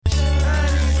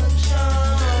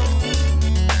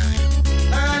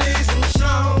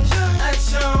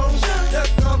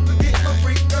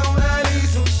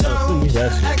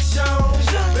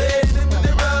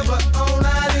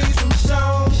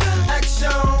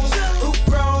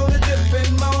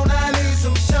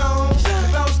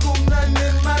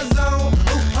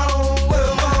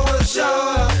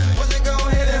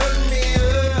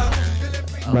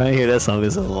ain't hear that song in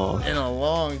so long. In a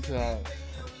long time.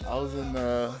 I was in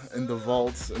the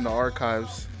vaults, in the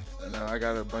archives, and I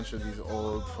got a bunch of these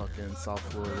old fucking South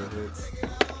Florida hits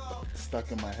stuck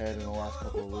in my head in the last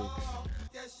couple of weeks.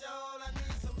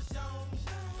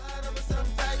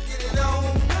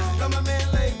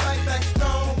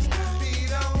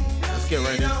 Let's get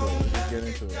right into it. Let's get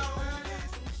into it.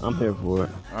 I'm here for it.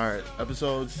 All right,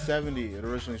 episode 70 of the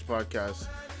Originalist Podcast.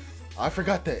 I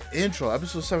forgot the intro.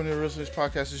 Episode 70 of the Originalist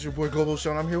Podcast is your boy Global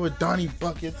Show, and I'm here with Donnie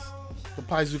Buckets, the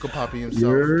Paizuka Poppy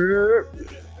himself.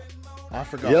 I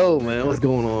forgot. Yo, man, what's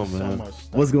going on, man?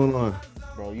 What's going on?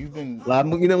 Bro, you've been...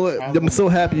 You know what? I'm so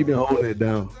happy you've been holding it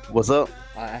down. What's up?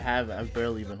 I haven't. I've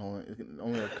barely been holding it.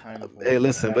 Only a kind of... Hey,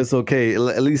 listen, but it's okay.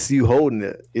 At least you holding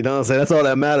it. You know what I'm saying? That's all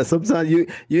that matters. Sometimes you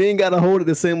ain't got to hold it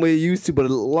the same way you used to, but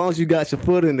as long as you got your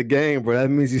foot in the game, bro, that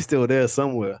means you're still there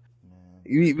somewhere.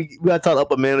 We got to talk to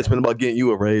upper management about getting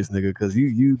you a raise, nigga, because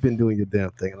you've been doing your damn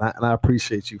thing, and I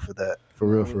appreciate you for that. For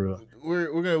real.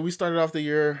 We started off the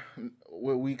year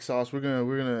with weak sauce. We're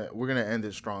gonna end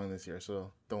it strong this year,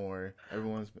 so don't worry.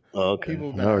 Everyone's okay.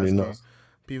 People have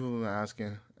been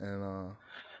asking, and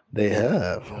they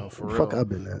have. You know, for real. Fuck, I've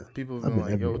been there. People have been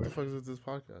like, everywhere. Yo, what the fuck is this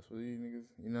podcast? What are you niggas?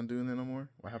 You not doing that no more?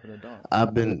 What happened to Don?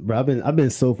 I've been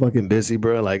so fucking busy,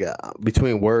 bro. Like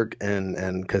between work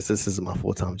and because this is my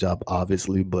full-time job,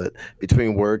 obviously, but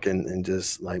between work and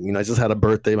just like, you know, I just had a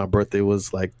birthday. My birthday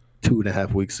was like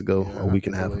 2.5 weeks ago, a week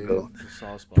and a half ago.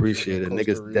 Appreciate it.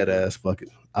 Niggas dead ass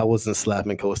fucking. I was in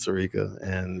slapping Costa Rica,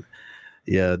 and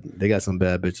yeah, they got some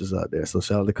bad bitches out there. So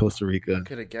shout out to Costa Rica. I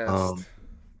could have guessed.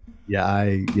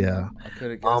 I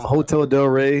could have guessed. Hotel Del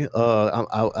Rey.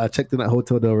 I checked in at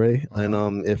Hotel Del Rey,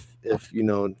 and if you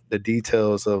know the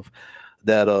details of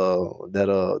that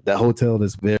hotel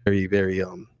is very very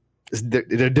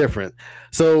they're different.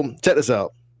 So check this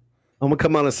out. I'm gonna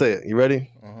come out and say it. You ready?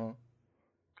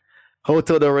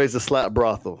 Hotel Del Rey is a slap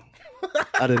brothel.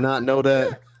 I did not know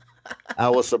that. I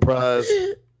was surprised.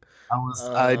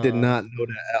 I did not know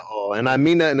that at all. And I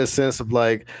mean that in the sense of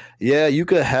like, yeah, you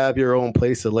could have your own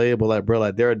place to lay, but like, bro,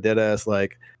 like they're dead ass,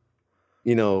 like,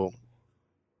 you know,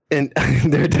 and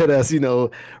they're dead ass, you know,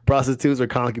 prostitutes or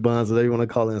concubines, whatever you want to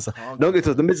call it. So, don't get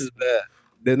to the bitch is bad.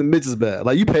 Then the bitch is bad.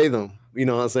 Like you pay them, you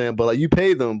know what I'm saying? But like you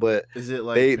pay them, but is it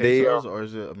like pesos or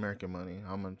is it American money?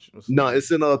 How much? No,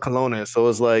 it's in Colones. So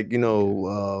it's like, you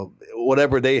know,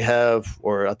 whatever they have,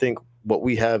 or I think what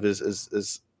we have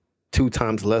is 2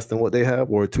 times less than what they have,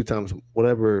 or 2 times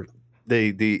whatever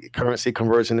the currency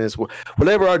conversion is.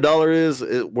 Whatever our dollar is,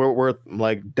 we're worth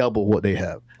like double what they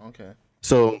have. Okay.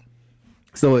 So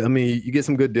I mean, you get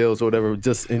some good deals or whatever,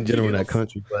 just in general in that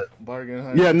country. But bargain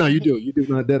hunt. Yeah, no, you do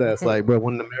not dead ass. Like, bro,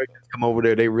 when the Americans come over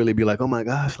there, they really be like, oh my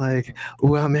gosh, like,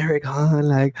 oh American,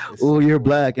 like, oh you're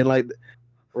black, and like,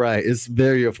 right, it's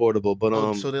very affordable.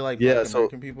 But so they like black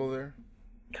American people there.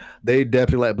 They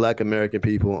definitely like black American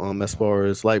people. As far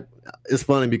as like, it's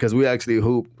funny because we actually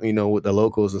hoop, you know, with the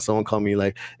locals, and someone called me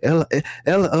like, I'm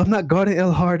not guarding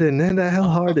El Harden, and El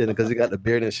Harden, because he got the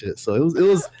beard and shit. So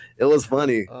it was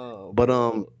funny. But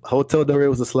Hotel Del Rey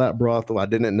was a slap brothel. I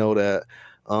didn't know that.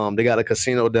 They got a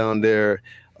casino down there.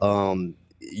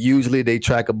 Usually they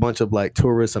track a bunch of like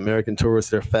tourists, American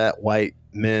tourists. They're fat white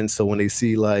men. So when they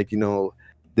see like, you know,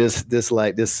 this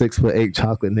 6'8"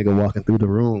 chocolate nigga walking through the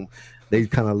room, they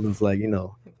kind of lose like, you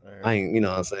know, I ain't, you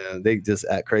know what I'm saying? They just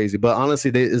act crazy. But honestly,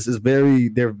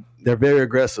 they're very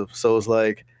aggressive. So it's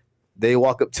like they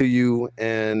walk up to you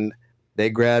and they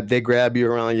grab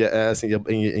you around your ass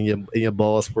and your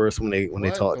balls first when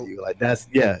they talk to you. Like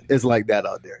it's like that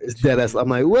out there. It's dead ass. I'm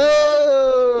like,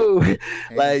 whoa,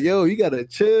 like yo, you gotta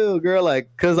chill, girl. Like,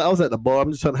 cause I was at the bar. I'm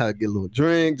just trying to get a little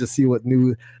drink, just see what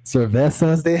new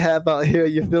cervezas they have out here.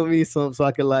 You feel me? So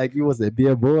I can like, you was a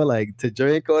beer boy, like to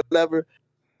drink or whatever.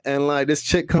 And like this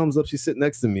chick comes up, she's sitting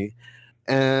next to me,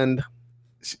 and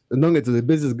don't get to the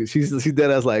business. She's dead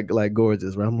ass like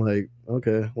gorgeous, right? I'm like,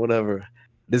 okay, whatever.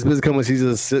 This bitch coming, she's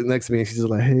just sitting next to me, and she's just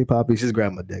like, hey, Poppy. She's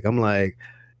grabbing my dick. I'm like,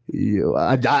 yo,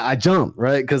 I jump,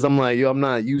 right? Because I'm like, yo, I'm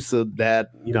not used to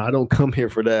that. You know, I don't come here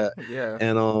for that. Yeah.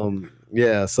 And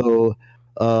so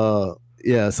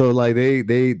like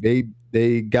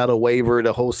they got a waiver.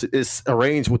 The whole it's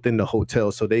arranged within the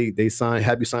hotel, so they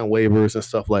have you sign waivers and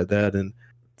stuff like that, and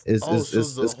it's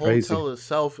the crazy. Hotel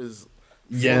itself is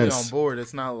fully on board.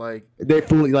 It's not like they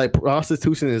fully, like,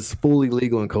 prostitution is fully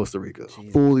legal in Costa Rica.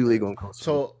 Jesus. Fully legal in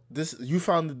Costa Rica. So you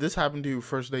found that this happened to you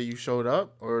first day you showed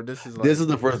up, or this is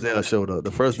the first day I showed up. The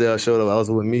first day I showed up, I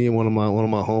was with me and one of my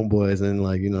homeboys, and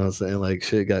like, you know what I'm saying, like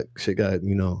shit got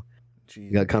you know,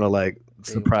 got kind of like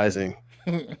surprising.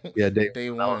 Yeah,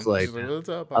 day one. I was like, what's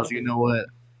up, you know what?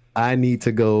 I need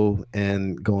to go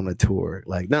and go on a tour,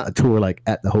 like not a tour like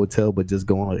at the hotel, but just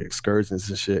go on like excursions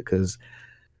and shit. Because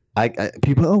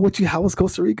people, oh, how was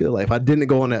Costa Rica? Like, if I didn't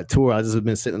go on that tour, I just have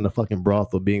been sitting in the fucking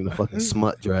brothel being the fucking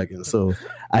smut dragon. So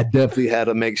I definitely had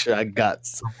to make sure I got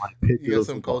some like You pictures got of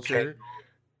some culture.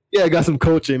 Yeah, I got some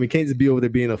culture. I mean, can't just be over there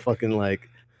being a fucking like,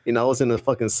 I was in a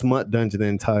fucking smut dungeon the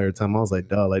entire time. I was like,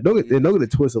 dog, like don't get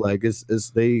it twisted. Like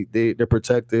they're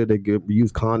protected.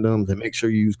 Use condoms. They make sure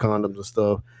you use condoms and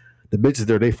stuff. The bitches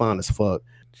there, they fine as fuck.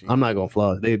 Jeez. I'm not gonna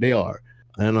fly. They are,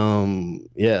 and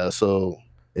yeah. So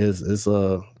it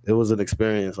was an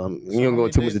experience. You don't go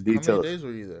too much details. How many days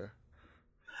were you there?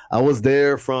 I was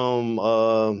there from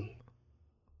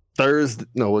Thursday.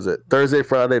 No, was it Thursday,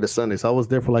 Friday to Sunday? So I was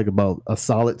there for like about a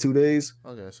solid 2 days.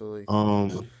 Okay, so like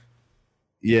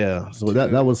yeah. So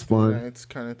that was fun. Nights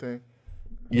kind of thing.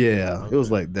 Yeah, it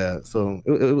was like that. So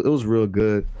it was real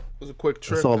good. It was a quick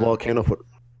trip. I saw a volcano for.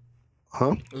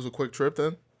 Huh? It was a quick trip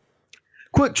then.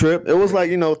 Quick trip. It was like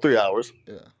 3 hours.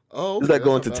 Yeah. Oh, okay. It's like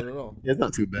going That's to. not bad at all. It's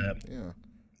not too bad. Yeah.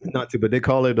 Not too bad. They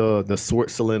call it the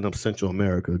Switzerland of Central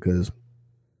America because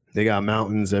they got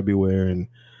mountains everywhere and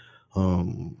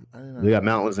they got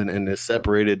mountains and they're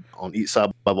separated on each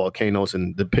side by volcanoes,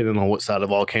 and depending on what side the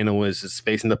volcano is, it's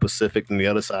facing the Pacific and the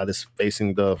other side is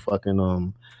facing the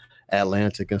fucking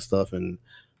Atlantic and stuff. And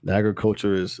the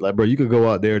agriculture is like, bro, you could go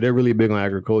out there. They're really big on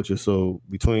agriculture. So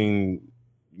between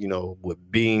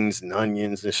with beans and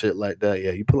onions and shit like that,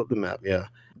 yeah, you pull up the map, yeah.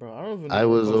 Bro, I don't even know I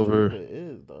was Costa over. Rica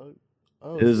is, dog.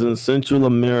 It is in Central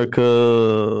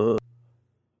America.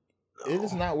 It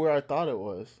is not where I thought it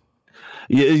was.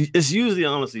 Yeah, it's usually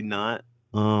honestly not.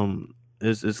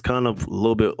 It's kind of a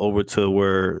little bit over to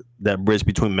where that bridge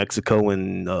between Mexico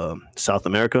and South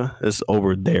America is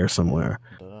over there somewhere.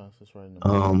 That's right in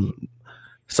the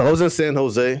so I was in San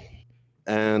Jose,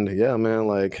 and yeah, man,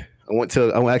 like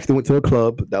I actually went to a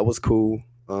club. That was cool.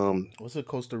 What's a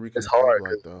Costa Rican it's hard,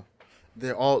 like though?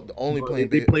 They're all only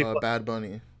playing Bad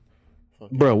Bunny.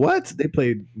 Bro, what they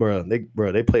played,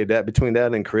 they played that between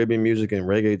that and Caribbean music and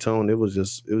reggaeton. It was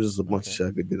just a bunch of shit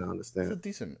I didn't understand.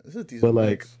 It's a decent but mix.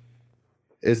 Like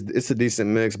it's a decent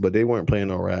mix, but they weren't playing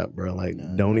no rap, bro. Like,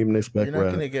 don't even expect you're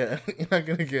not rap. You're not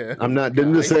gonna get. I'm not.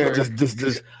 I'm just saying.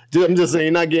 I'm just saying.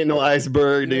 You're not getting no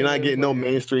iceberg. You're not getting no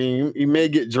mainstream. You may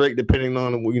get Drake depending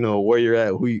on where you're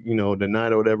at, who the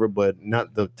night or whatever, but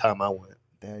not the time I went.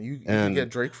 Damn, you can get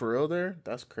Drake for real there?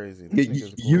 That's crazy.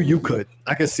 You could.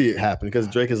 I could see it happen because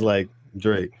Drake is like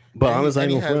Drake. But honestly, I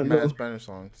ain't gonna front. Spanish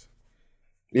songs.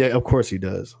 Yeah, of course he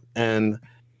does. And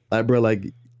like, bro,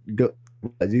 like go.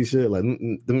 You should like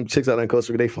them chicks out in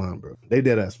Costa Rica. They fine, bro. They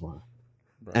dead ass fine.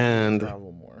 Bro, and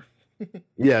travel more.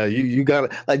 Yeah, you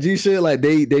got like G shit. Like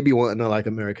they be wanting a like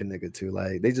American nigga too.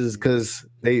 Like they just because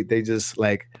they just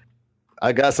like.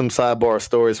 I got some sidebar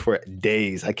stories for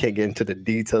days. I can't get into the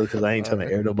details because I ain't trying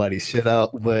to air nobody's shit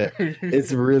out. But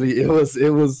it's really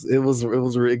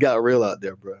it got real out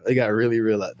there, bro. It got really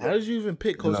real out there. How did you even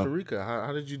pick Costa Rica?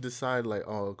 How did you decide like,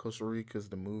 oh, Costa Rica's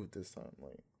the move this time?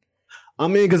 Like, I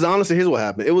mean, because honestly, here's what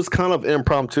happened. It was kind of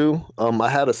impromptu. I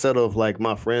had a set of like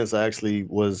my friends I actually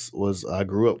I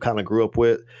grew up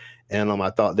with, and I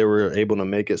thought they were able to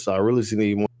make it, so I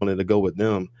really wanted to go with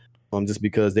them. Just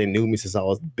because they knew me since I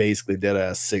was basically dead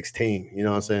ass 16. You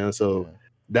know what I'm saying? So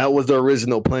that was the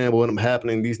original plan. But what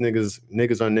happening, these niggas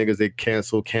are niggas. They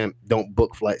cancel, don't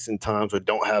book flights in times, or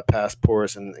don't have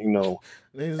passports, and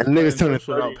niggas turning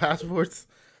without passports.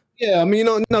 Yeah, I mean,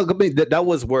 that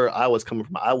was where I was coming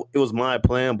from. It was my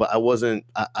plan, but I wasn't.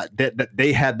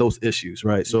 They had those issues,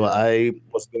 right? So I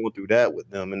was going through that with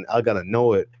them, and I gotta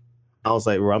know it. I was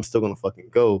like, well, I'm still gonna fucking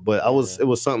go, but it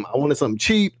was something. I wanted something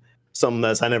cheap. Something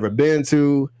that's I never been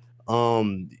to,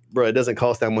 bro. It doesn't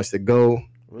cost that much to go,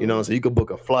 really? So you could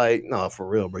book a flight. No, for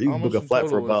real, bro. You can book a flight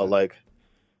for about like,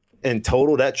 in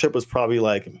total, that trip was probably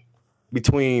like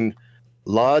between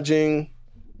lodging,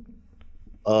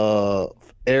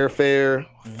 airfare,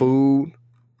 food,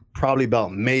 probably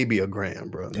about maybe $1,000,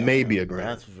 bro. Damn, maybe $1,000.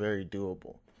 That's very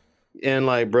doable. And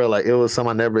like, bro, like it was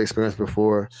something I never experienced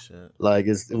before. Shit. Like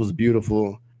it was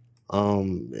beautiful.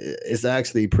 It's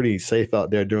actually pretty safe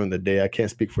out there during the day. I can't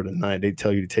speak for the night. They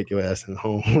tell you to take your ass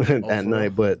home at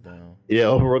night, but yeah,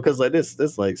 overall, because like this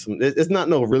like it's not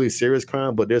no really serious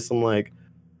crime, but there's some like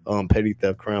petty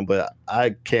theft crime. But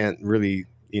I can't really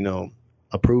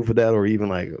approve of that or even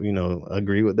like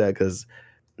agree with that because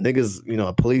niggas,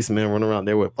 a policeman running around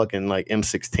there with fucking like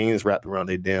M16s wrapped around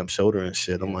their damn shoulder and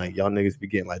shit. I'm like, y'all niggas be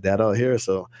getting like that out here.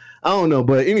 So I don't know.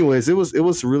 But anyways, it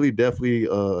was really definitely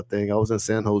a thing. I was in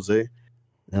San Jose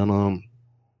and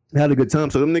had a good time.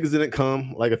 So them niggas didn't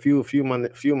come. Like a few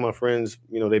of my friends,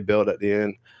 they bailed at the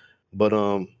end. But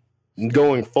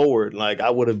going forward, like I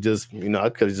would have just, I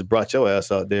could have just brought your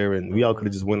ass out there, and we all could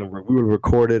have just went. We would have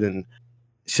recorded, and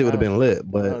shit would have been lit.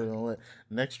 But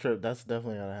next trip, that's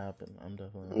definitely gotta happen. I'm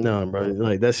definitely no, bro.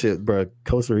 Like that shit, bro.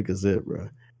 Costa Rica's it, bro.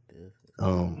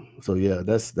 So yeah,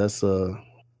 that's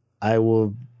I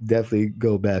will definitely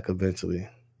go back eventually.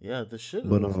 Yeah, the shit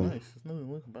looks nice. There's nothing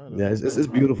to look about it. Yeah, it's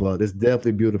beautiful out. It's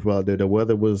definitely beautiful out there. The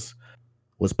weather was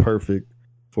perfect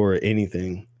for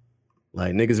anything.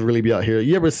 Like niggas really be out here.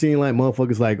 You ever seen like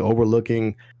motherfuckers like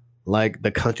overlooking like the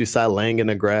countryside, laying in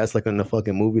the grass like in the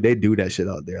fucking movie? They do that shit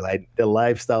out there. Like the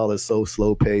lifestyle is so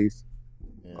slow paced.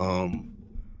 Yeah.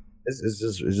 It's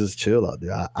just chill out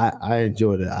there. I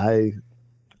enjoyed it.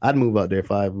 I'd move out there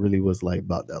if I really was like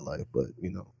about that life, but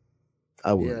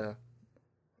I would. Yeah.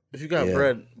 If you got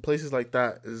bread, places like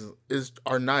that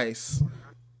are nice.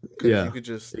 Yeah. You could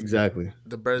just exactly.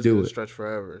 The bread's gonna stretch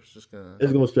forever. It's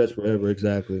gonna stretch forever.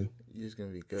 Exactly. It's gonna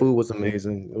be good. Food was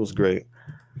amazing. It was great.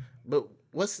 But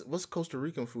what's Costa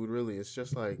Rican food really? It's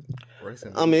just like rice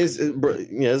and beans. I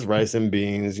mean, it's rice and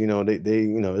beans. They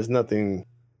it's nothing.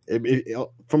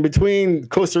 From between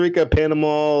Costa Rica,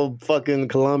 Panama, fucking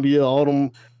Colombia, all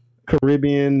them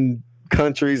Caribbean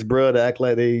countries, bro, to act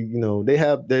like they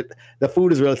have that. The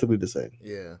food is relatively the same.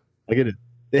 Yeah, I get it.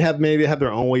 They have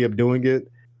their own way of doing it,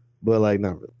 but like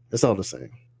not really. It's all the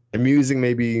same. The music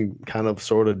may be kind of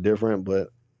sort of different,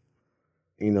 but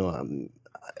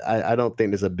I don't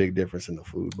think there's a big difference in the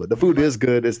food. But the food is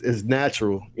good. It's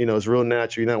natural. It's real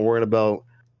natural. You're not worrying about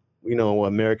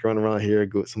America running around here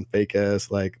with some fake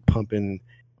ass like pumping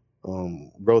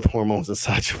growth hormones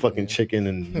inside your fucking chicken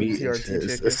and meat.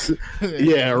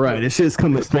 Yeah, right. This shit's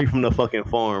coming straight from the fucking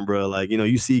farm, bro. Like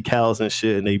you see cows and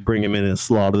shit, and they bring them in and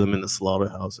slaughter them in the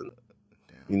slaughterhouse, and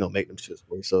make them shits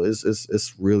for you. So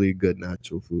it's really good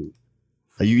natural food.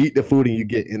 Like you eat the food and you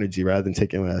get energy rather than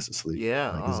taking your ass to sleep.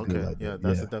 Yeah. Like, okay. Like yeah,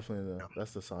 that's definitely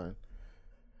that's the sign.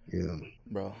 Yeah,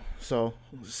 bro. So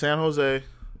San Jose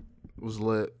was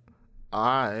lit.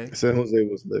 San Jose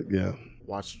was lit. Yeah.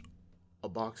 Watched a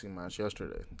boxing match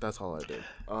yesterday. That's all I did.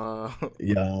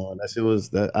 Yeah, that shit was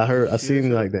that. I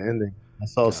seen like the ending. I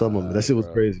saw some of it. That shit was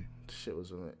crazy. Shit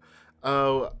was lit.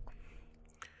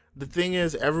 The thing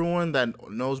is, everyone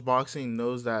that knows boxing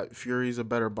knows that Fury's a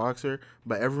better boxer,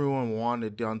 but everyone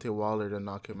wanted Deontay Wilder to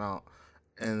knock him out.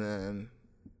 And then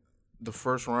the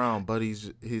first round,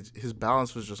 Buddy's his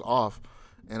balance was just off.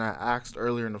 And I asked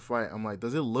earlier in the fight, I'm like,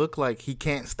 does it look like he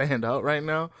can't stand out right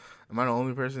now? Am I the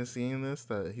only person seeing this,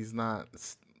 that he's not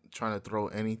trying to throw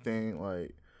anything?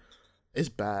 Like, it's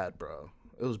bad, bro.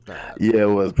 It was bad. Yeah,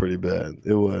 it was pretty bad.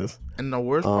 It was. And the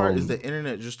worst part is the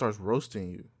internet just starts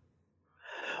roasting you.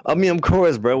 I mean, of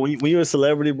course, bro. When you're a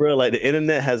celebrity, bro, like the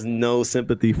internet has no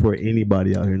sympathy for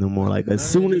anybody out here no more. Like as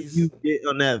soon as you get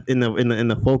on that in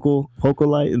the focal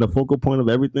light, in the focal point of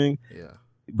everything, yeah,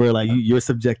 bro, like you're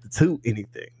subjected to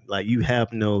anything. Like you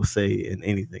have no say in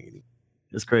anything anymore.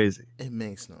 It's crazy. It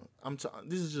makes no.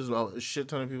 This is just a shit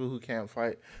ton of people who can't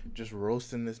fight just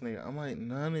roasting this nigga. I'm like,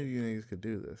 none of you niggas could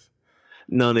do this.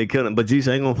 No, they couldn't. But geez,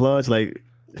 I ain't gonna flash. Like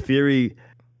Fury.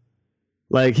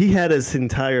 Like, he had his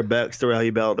entire backstory, how he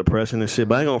battled depression and shit.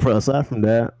 But I ain't gonna front. Aside from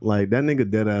that, like, that nigga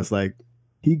dead ass, like,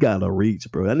 he got a reach,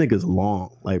 bro. That nigga's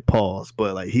long. Like, pause.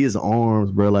 But, like, his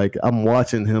arms, bro, like, I'm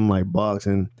watching him, like,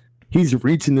 boxing. He's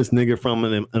reaching this nigga from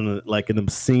an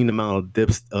obscene amount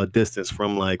of distance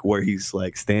from, like, where he's,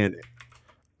 like, standing.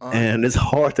 And it's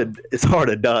hard to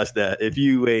dodge that if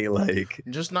you ain't, like...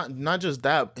 Just not just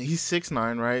that. He's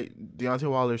 6'9", right?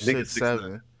 Deontay Wilder's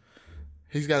 6'7".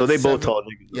 He's got they both tall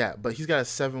niggas. Yeah, but he's got a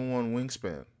 7'1"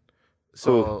 wingspan.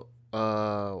 So,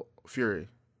 Fury.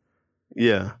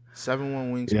 Yeah.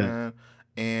 7'1" wingspan,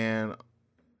 and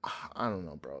I don't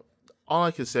know, bro. All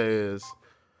I can say is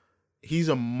he's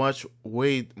a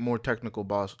way more technical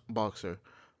boxer.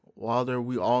 Wilder,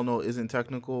 we all know, isn't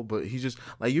technical, but he just,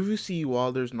 like, if you see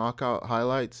Wilder's knockout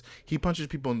highlights, he punches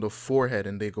people in the forehead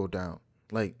and they go down.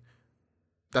 Like,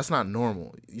 that's not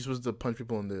normal. You're supposed to punch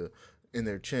people in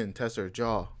their chin, test their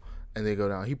jaw, and they go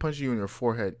down. He punches you in your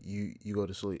forehead, you go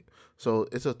to sleep. So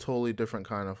it's a totally different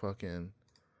kind of fucking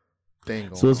thing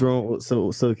going on. So what's wrong?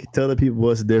 So tell the people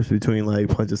what's the difference between like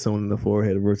punching someone in the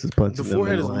forehead versus punching them. The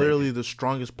forehead is literally the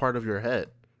strongest part of your head.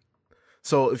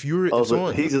 So if you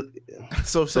were he's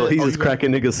just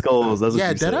cracking niggas' skulls. That's what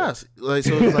you dead ass. Like,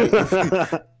 so it's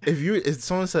like if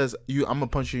someone says I'm gonna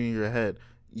punch you in your head,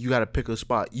 you got to pick a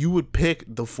spot. You would pick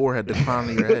the forehead, the crown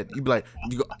of your head. You'd be like,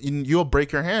 you'll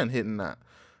break your hand hitting that.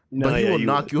 But he will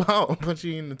knock you out, punch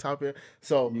you in the top of your head.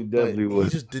 So you definitely would.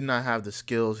 He just did not have the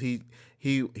skills. He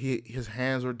his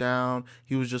hands were down.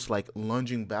 He was just like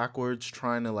lunging backwards,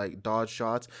 trying to like dodge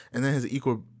shots, and then his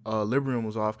equilibrium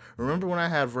was off. Remember when I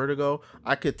had vertigo?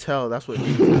 I could tell that's what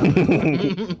he was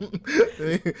having.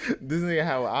 This nigga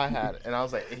had what I had, and I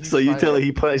was like, so you tell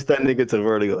he punched that nigga to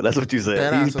vertigo? That's what you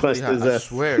said. He punched his ass. I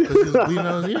swear, because he was bleeding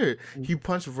out his ear. He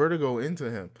punched vertigo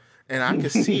into him. And I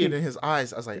could see it in his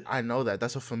eyes. I was like, I know that.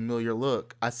 That's a familiar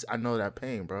look. I know that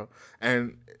pain, bro.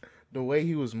 And the way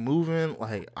he was moving,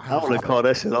 like I would have called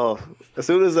that shit off. As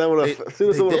soon as someone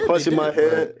punched in my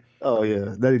head, oh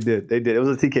yeah, that he did. They did. It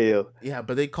was a TKO. Yeah,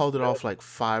 but they called it off like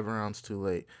 5 rounds too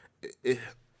late.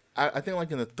 I think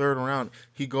like in the 3rd round,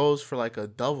 he goes for like a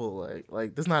double leg.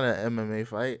 Like this is not an MMA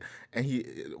fight, and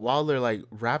Wilder like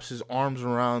wraps his arms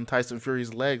around Tyson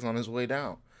Fury's legs on his way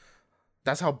down.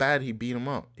 That's how bad he beat him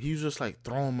up. He was just like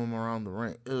throwing him around the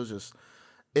ring. It was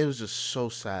just so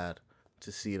sad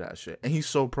to see that shit. And he's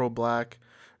so pro-black,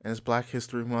 and it's Black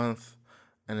History Month,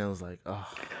 and it was like, oh.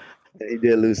 He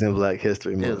did lose in Black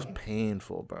History Month. It was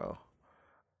painful, bro.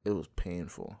 It was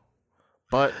painful.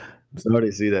 But I'm sorry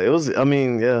to see that. It was. I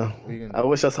mean, yeah. I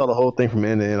wish I saw the whole thing from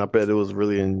end to end. I bet it was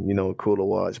really, cool to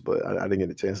watch, but I didn't get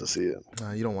a chance to see it.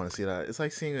 Nah, you don't want to see that. It's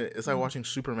like seeing it. It's like watching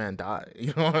Superman die.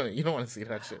 You don't want to see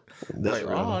that shit. That's like,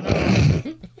 right. Oh no.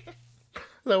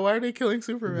 Like, why are they killing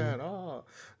Superman? Oh,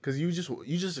 because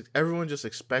everyone just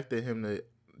expected him to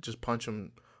just punch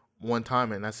him one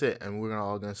time and that's it, and we're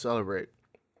all gonna celebrate.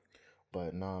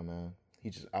 But nah, man, he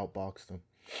just outboxed him.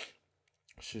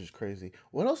 Shit is crazy.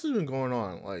 What else has been going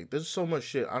on? Like, there's so much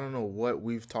shit. I don't know what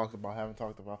we've talked about, haven't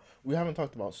talked about. We haven't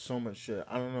talked about so much shit.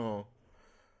 I don't know.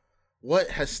 What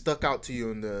has stuck out to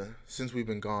you since we've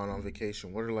been gone on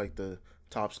vacation? What are like the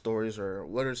top stories, or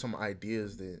what are some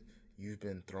ideas that you've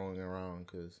been throwing around?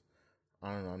 Because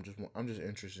I don't know. I'm just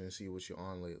interested to see what you're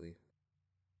on lately.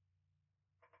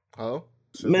 Hello?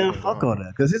 Man, fuck all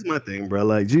that. Because here's my thing, bro.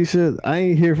 Like, G-Shit, I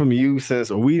ain't hear from you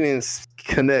we didn't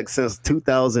connect since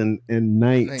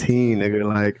 2019, nigga.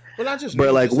 Like, well, not just,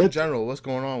 bro, like, just in general, what's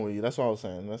going on with you? That's all I was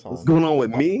saying. That's all. What's going on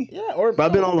with me? Yeah, or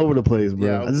I've been all over the place, bro.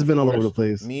 Yeah, I've just been all over the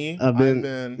place. I've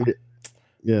been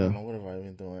yeah. I don't know, what have I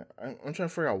been doing? I'm trying to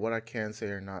figure out what I can say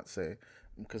or not say,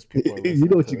 because people are you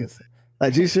know what you can say.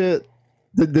 Like, G-Shit,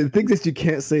 the things that you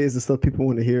can't say is the stuff people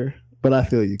want to hear. But I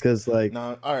feel you, because like,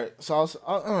 no, all right. So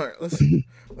all right. Let's see.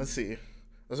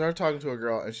 I started talking to a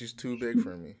girl and she's too big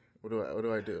for me. What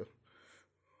do I do?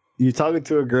 You're talking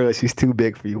to a girl and she's too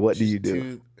big for you. What do you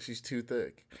do? She's too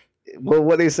thick. Well,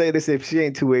 what they say if she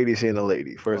ain't 280, she ain't a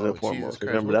lady. First and foremost,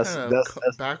 remember that's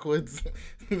backwards.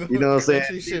 You know what I'm saying?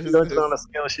 You don't on a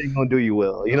scale, she ain't gonna do you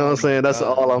well. You know what I'm saying? That's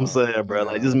all I'm saying, bro.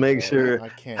 Like, just make sure. I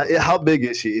can't. How big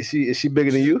is she? Is she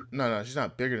bigger than you? No, she's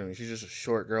not bigger than me. She's just a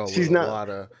short girl. She's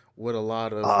not. With a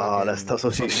lot of oh, that's tough.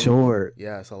 So she's short.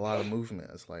 Yeah, it's a lot of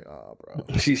movement. It's like, oh, bro.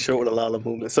 She's short with a lot of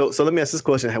movement. So let me ask this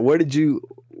question: Where did you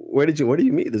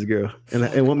meet this girl?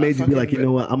 And what made you be like, you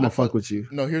know what, I'm gonna fuck with you?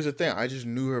 No, here's the thing. I just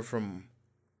knew her from,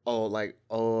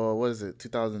 what is it,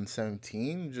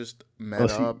 2017? Just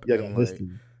met up. Yeah, and like,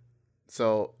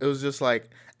 so it was just like,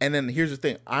 and then here's the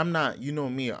thing. I'm not, you know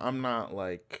me. I'm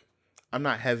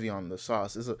not heavy on the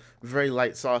sauce. It's a very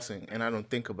light saucing, and I don't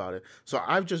think about it. So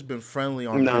I've just been friendly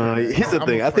on. No, here's the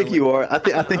thing. I think you are.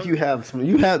 I think you have some.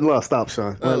 You have. Well, stop,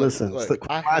 Sean. Listen,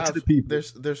 quiet to the people.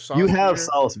 There's sauce. You have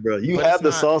sauce, bro. You have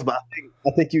the sauce, but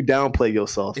I think you downplay your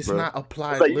sauce, it's bro. It's not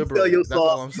applied liberally. That's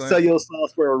all I'm saying. You sell your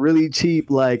sauce for a really cheap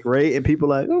rate, and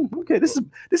people are like, oh, okay, this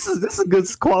is good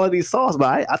quality sauce,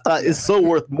 but I thought it's so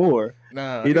worth more.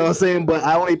 Nah, you know what I'm saying? But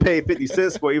I only paid 50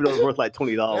 cents for it, even though it's worth like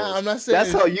 $20. Nah, I'm not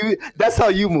saying that's how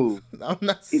you move. I'm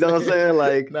not saying, you know what I'm saying?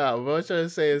 Like, nah, what I'm trying to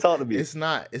say is, talk to me. It's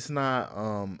not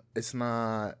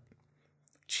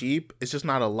cheap. It's just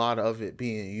not a lot of it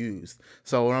being used.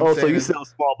 So what I'm saying, so you sell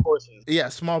small portions? Yeah,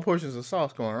 small portions of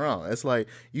sauce going around. It's like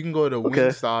you can go to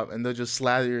Wingstop and they'll just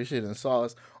slather your shit in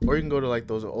sauce, or you can go to like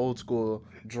those old school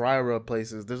dry rub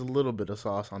places. There's a little bit of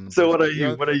sauce on the. So what are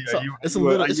you? What are you? It's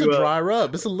a dry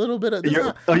rub. It's a little bit of.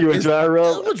 Are you a dry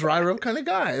rub? I'm a dry rub kind of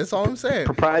guy. That's all I'm saying.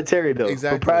 Proprietary though.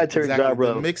 Exactly. Proprietary dry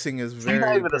rub. The mixing is very. You're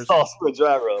not even a sauce for a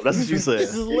dry rub. That's what you said.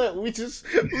 This is lit. We just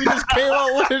came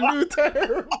out with a new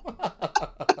term.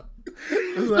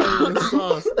 It's not even a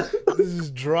sauce. This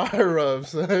is dry rub,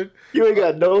 son. You ain't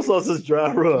got no sauce. It's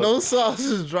dry rub. No sauce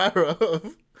is dry rub.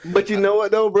 But you know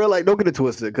what though, bro? Like, don't get it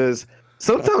twisted, because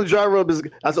sometimes dry rub is.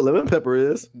 That's what lemon pepper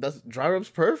is. That's dry rub's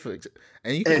perfect,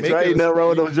 and you can make it. Nothing wrong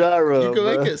with no dry rub. You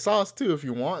can make it sauce too if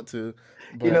you want to.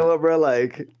 But you know what, bro?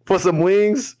 Like, for some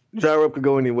wings, dry rub could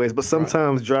go anyways, but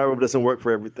sometimes dry rub doesn't work for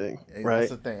everything, right?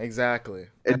 That's the thing, exactly.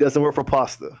 It doesn't work for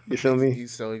pasta. You feel me?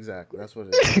 So exactly, that's what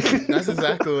it is. That's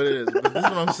exactly what it is. But this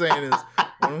is what I'm saying is,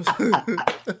 when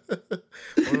what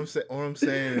I'm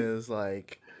saying is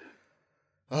like,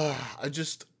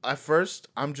 at first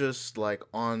I'm just like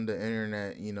on the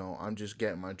internet, you know, I'm just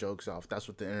getting my jokes off. That's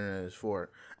what the internet is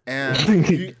for. And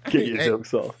Get your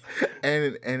jokes off.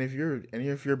 And if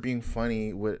you're being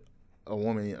funny with a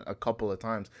woman a couple of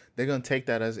times, they're gonna take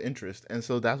that as interest, and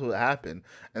so that's what happened.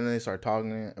 And then they start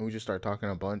talking, and we just start talking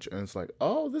a bunch, and it's like,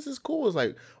 oh, this is cool. It's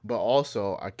like, but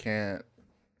also I can't.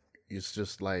 It's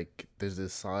just like there's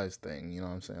this size thing, you know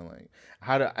what I'm saying? Like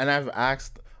and I've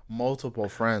asked multiple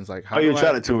friends like, how are you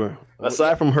attracted to her?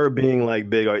 Aside from her being like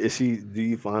big, or do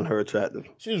you find her attractive?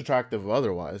 She's attractive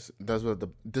otherwise. That's what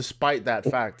despite that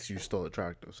fact, she's still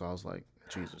attractive. So I was like,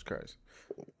 Jesus Christ.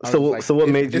 So what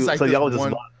made you? Like so y'all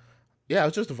just yeah,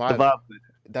 it's just a vibe.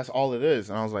 That's all it is.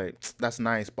 And I was like, that's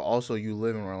nice, but also you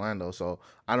live in Orlando, so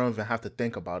I don't even have to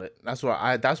think about it. That's what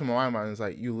my mind is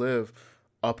like. You live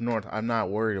up north, I'm not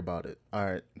worried about it. All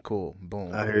right, cool,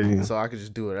 boom. I hear you. So I could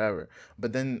just do whatever.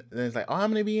 But then it's like, oh,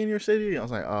 I'm gonna be in your city. I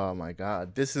was like, oh my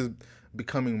god, this is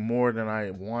becoming more than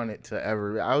I wanted to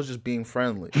ever. I was just being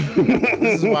friendly.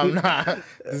 This is why I'm not.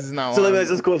 This is not. So let me ask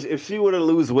this question: if she were to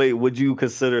lose weight, would you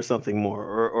consider something more?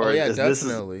 Or yeah,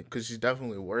 definitely, because she's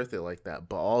definitely worth it like that.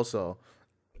 But also,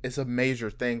 it's a major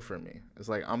thing for me. It's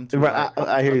like I'm too. Right,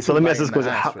 I hear you. So let me ask this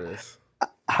question: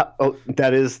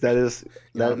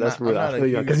 that's real. I feel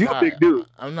you because you're a big dude.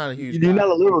 I'm not a huge. You're not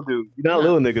a little dude. You're not a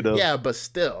little nigga though. Yeah, but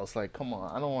still, it's like, come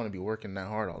on. I don't want to be working that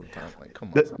hard all the time. Like,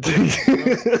 come on.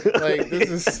 Like this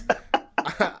is.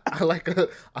 I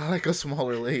like a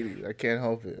smaller lady. I can't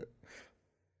help it.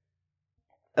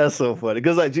 That's so funny.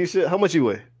 Because like, shit, how much you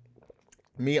weigh?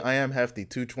 Me, I am hefty,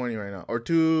 220 right now, or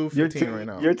 215 right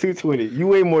now. You're 220. You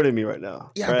weigh more than me right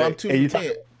now. Yeah, right? But I'm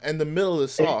 215. And the middle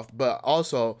is soft, but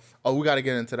also, we got to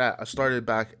get into that. I started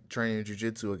back training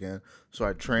jiu-jitsu again, so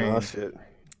I trained. Oh shit.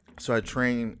 So I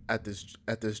train at this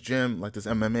gym, like this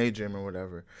MMA gym or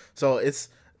whatever. So it's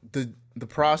the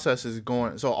process is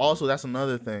going. So also that's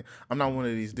another thing. I'm not one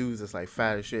of these dudes that's like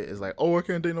fat as shit. It's like, oh, I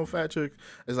can't date no fat chick.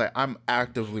 It's like I'm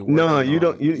actively working. No, you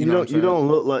don't. You don't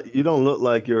look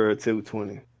like you're a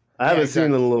 220. I haven't seen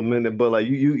in a little minute, but like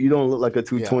you don't look like a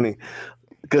 220.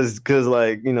 Because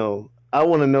like, you know, I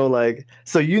want to know, like,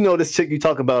 so you know this chick you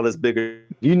talk about is bigger.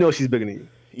 You know she's bigger than you.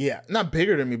 Yeah, not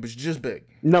bigger than me, but she's just big.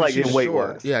 Not like in weight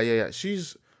wise. Yeah.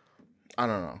 She's, I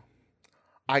don't know.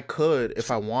 I could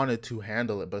if I wanted to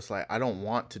handle it, but it's like I don't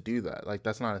want to do that. Like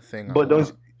that's not a thing. But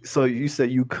don't. So you said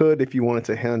you could if you wanted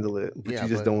to handle it, but you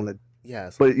just don't want to.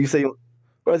 Yeah. But you say,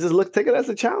 bro, just take it as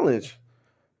a challenge.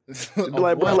 Like, bro,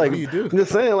 like, what do you do? I'm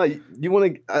just saying, like, you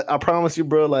want to. I promise you,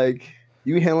 bro. Like,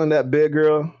 you handling that big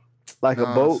girl like a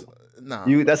boat.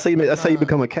 No, that's how you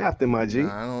become a captain, my G.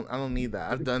 I don't need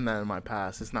that. I've done that in my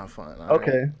past. It's not fun.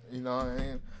 Okay. Right? You know what I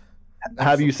mean?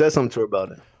 Have you said something to her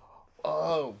about it?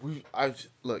 Oh,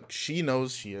 look. She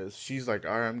knows she is. She's like,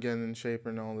 all right, I'm getting in shape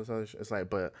and all this other shit. It's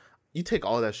like, but you take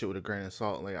all that shit with a grain of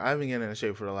salt. Like, I've been getting in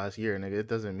shape for the last year, nigga. It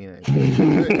doesn't mean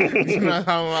anything. You know what I'm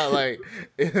talking about? Like,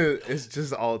 it's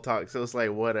just all talk. So it's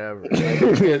like, whatever. Like,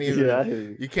 you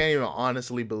can't even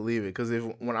honestly believe it. Because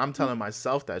when I'm telling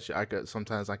myself that shit,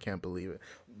 sometimes I can't believe it.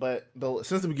 But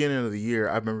since the beginning of the year,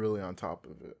 I've been really on top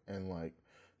of it. And like,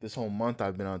 this whole month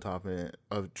I've been on top of it,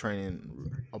 of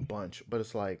training a bunch. But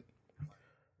it's like,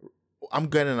 I'm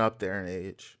getting up there in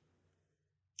age.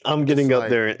 I'm getting up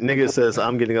there. Nigga says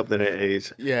I'm getting up there in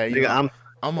age. Yeah, nigga,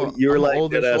 I'm like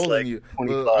older soul like than you.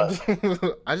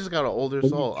 25. I just got an older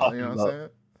soul. You know what I'm saying?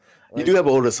 Like, you do have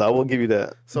an older soul. I will give you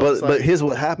that. So but here's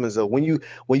what happens though. When you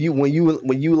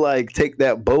like take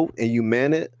that boat and you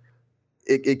man it,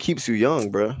 it keeps you young,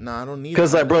 bro. Nah, I don't need.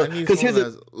 Because like, bro, because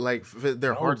here's like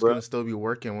their heart's gonna still be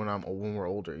working when we're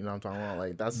older. You know what I'm talking about?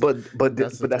 Like that's. But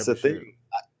that's the thing.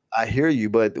 I hear you,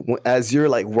 but as you're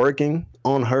like working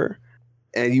on her,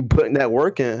 and you putting that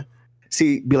work in,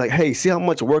 be like, hey, see how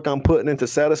much work I'm putting in to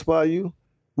satisfy you?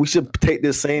 We should take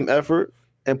this same effort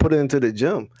and put it into the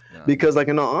gym. Nah. Because like,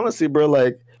 in all honesty, bro,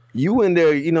 like you in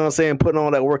there, you know what I'm saying, putting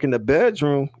all that work in the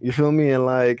bedroom, you feel me? And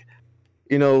like,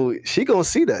 you know, she gonna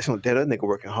see that. She gonna, damn, that nigga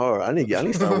working hard. I need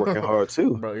to start working hard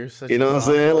too. Bro, you're such you know what I'm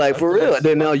saying? Like for real.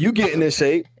 Then now you getting in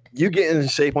shape. You getting in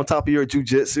shape on top of your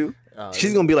jujitsu.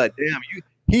 She's gonna be like, damn,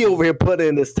 he over here putting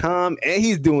in this time and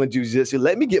he's doing jiu-jitsu.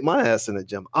 Let me get my ass in the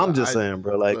gym. I'm just saying,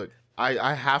 bro. Like, look,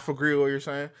 I half agree with what you're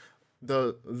saying.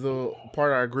 The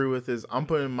part I agree with is I'm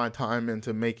putting my time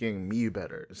into making me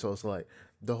better. So it's like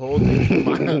the whole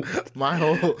thing, my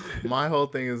whole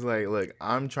thing is like, look,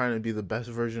 I'm trying to be the best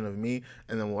version of me,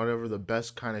 and then whatever the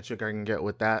best kind of chick I can get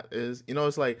with that is, you know,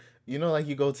 it's like You know, like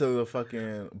you go to the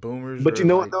fucking Boomers But or you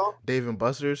know what like though? Dave and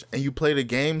Buster's, and you play the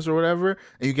games or whatever,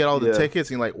 and you get all the Yeah. tickets,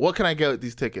 and you're like, what can I get with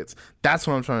these tickets? That's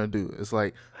what I'm trying to do. It's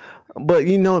like, But at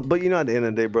the end of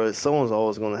the day, bro, someone's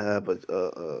always gonna have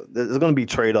there's gonna be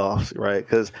trade offs, right?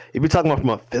 Because if you're talking about from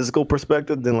a physical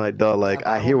perspective, then like, dog, yeah, like but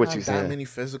I I hear don't what have you're that saying. many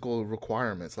physical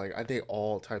requirements. Like I date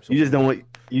all types of You just women. don't want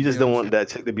you You just know don't what I'm want that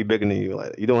chick to be bigger than you.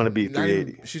 Like you don't want to be not even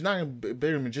 380. she's not even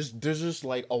bigger than me. Just there's just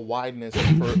like a wideness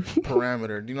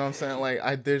parameter. Do you know what I'm saying? Like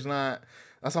I there's not.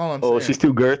 That's all I'm Oh, saying. she's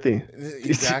too girthy. You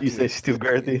Exactly. say she's too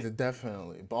girthy.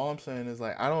 Definitely. But all I'm saying is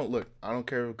like I don't look. I don't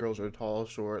care if girls are tall,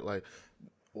 short, like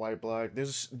white, black.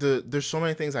 There's so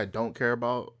many things I don't care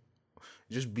about.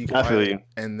 Just be I feel quiet you.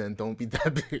 and then don't be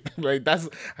that big. Like that's.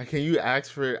 Can you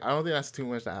ask for it? I don't think that's too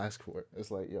much to ask for.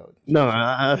 It's like yo, No, chill.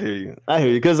 I hear you. I hear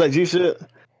you. Because like you should.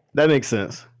 That makes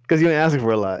sense. Because you ain't asking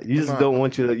for a lot. You I'm just not. don't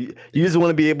want you just want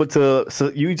to be able to. So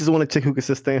you just want a chick who can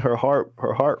sustain her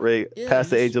heart rate Yeah,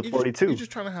 past the age of you're 42.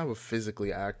 just trying to have a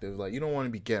physically active. Like you don't want to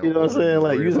be getting You know what I'm old and saying? be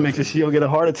Like you worried just about make sure shit. she don't get a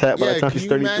heart attack by the Yeah, time can she's you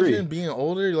 33. imagine being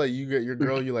older? Like you get your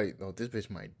girl, you're like, oh, this bitch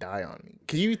might die on me.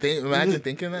 Can you imagine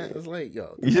thinking that? It's like,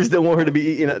 yo, You just don't want her to be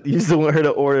eating. You just don't want her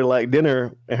to order like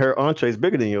dinner and her entree's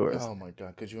bigger than yours. oh my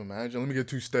god, could you imagine? Let me get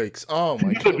 2 steaks. Oh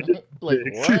my god, like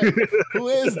what? Who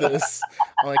is this?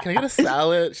 I'm like, can I get a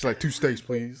salad? She's like, 2 steaks,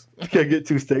 please. Can I get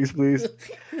 2 steaks, please?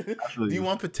 Do you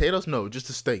want potatoes? No, just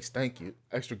the steaks. Thank you.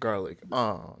 Extra garlic.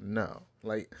 Oh no,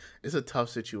 like it's a tough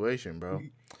situation, bro.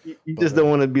 You just don't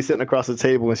want to be sitting across the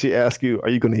table and she asks you, "Are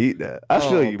you going to eat that?" I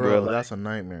feel Oh, you, bro. bro, that's a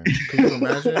nightmare. Can you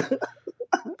imagine?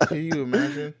 Can you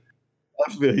imagine?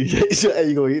 I feel you. Hey,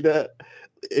 you gonna eat that?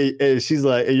 And she's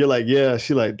like, and you're like, yeah.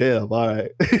 She's like, damn, all right.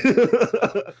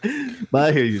 But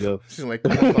I hear you though. She's like,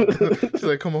 come up. She's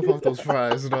like, come up off those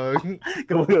fries, dog.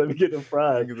 Come on, let me get them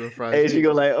fries. Get the fries. Hey, she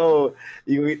go like, oh,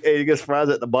 you eat, hey, you get fries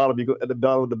at the bottom. You go at the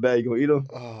bottom of the bag. You gonna eat them?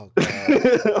 Oh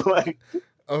god. Like,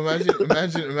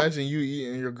 Imagine you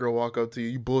eating and your girl walk up to you,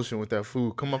 you bullshitting with that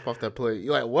food. Come up off that plate.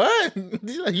 You're like, what?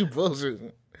 You're like, you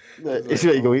bullshitting. she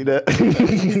like, you gonna eat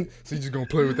that? So you just gonna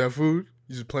play with that food?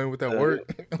 You just playing with that work?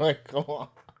 Like, come on.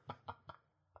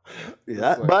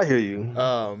 Yeah, but I hear you.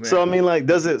 Oh man. So I mean, like,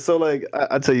 does it? So like,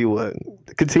 I tell you what,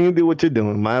 continue to do what you're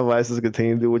doing. My advice is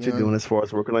continue to do what you're Yeah. doing as far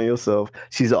as working on yourself.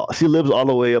 She lives all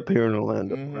the way up here in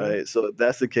Orlando, Mhm. right? So if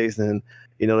that's the case, then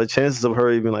the chances of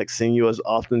her even like seeing you as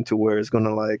often to where it's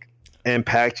gonna like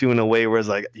impact you in a way where it's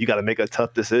like you got to make a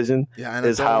tough decision. Yeah, and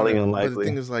It's I don't highly wanna- But the unlikely.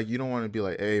 thing is, like, you don't want to be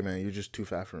like, hey man, you're just too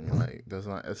fat for me. Like, that's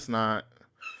not. It's not.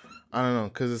 I don't know,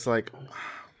 cause it's like,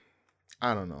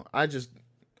 I don't know.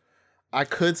 I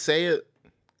could say it.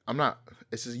 I'm not.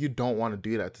 It's just you don't want to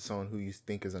do that to someone who you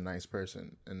think is a nice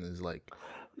person and is like,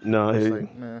 No, I it's hear you.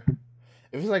 like, man.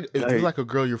 If it's Hey. like a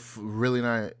girl you're really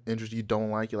not interested, you don't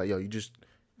like, you're like, yo,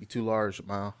 you're too large,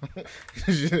 man.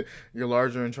 You're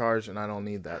larger in charge, and I don't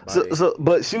need that body.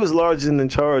 But she was large and in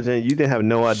charge, and you didn't have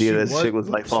no idea She that was- chick was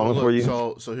like so falling look, for you.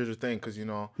 So here's the thing, because You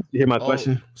hear my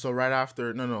question? So right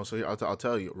after, no. So here, I'll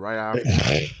tell you. Right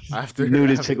after, You knew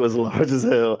this after- chick was large as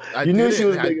hell. I You knew she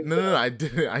was didn't. big. No, I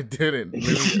didn't. I didn't.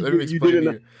 Let me You explain didn't to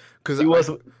know- you. Because She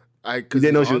wasn't. because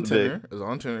didn't know it was she on was big. Tinder. It was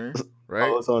on Tinder, right?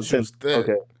 Oh, it's on She was Tinder. thick,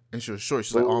 Okay. and she was short.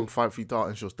 She's like, Ooh. I'm 5 feet tall,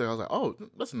 and she was thick. I was like, oh,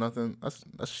 that's nothing.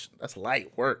 That's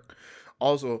light work.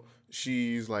 Also,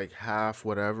 she's like half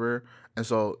whatever, and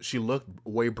so she looked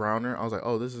way browner. I was like,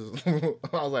 oh, this is.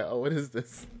 I was like, oh, what is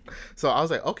this? So I was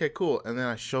like, okay, cool. And then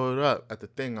I showed up at the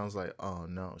thing. I was like, oh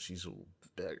no, she's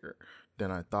bigger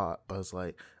than I thought. But it's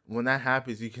like when that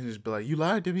happens, you can just be like, you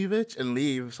lied to me, bitch, and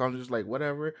leave. So I'm just like,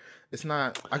 whatever. It's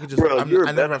not. I could just. Bro, you're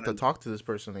I never better have to than- talk to this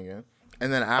person again.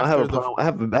 And then I have after a problem. I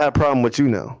have a problem with you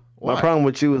now. Why? My problem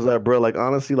with you is like, bro, like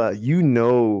honestly, like you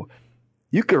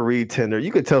could read Tinder.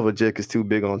 You could tell if a chick is too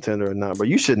big on Tinder or not, but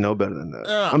you should know better than that.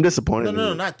 I'm disappointed. No, in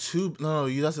you. not too. No,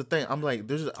 that's the thing. I'm like,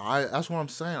 that's what I'm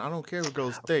saying. I don't care if a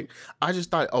girl's thick. I just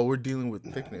thought, oh, we're dealing with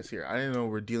thickness here. I didn't know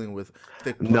we're dealing with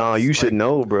thick. No, plus. you should Like,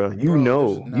 know, bro. You bro,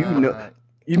 know. there's- You know. nah,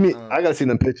 You mean uh, I gotta see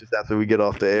them pictures after we get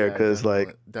off the air yeah, because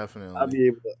like definitely. I'll be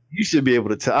able to. You should be able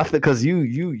to tell. I think because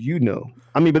you know.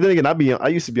 I mean, but then again, I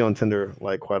used to be on Tinder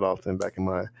like quite often back in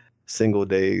my single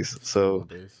days. So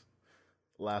Days.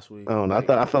 Last week. I don't know. like,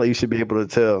 I felt like you should be able to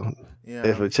tell yeah,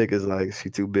 if a chick is like she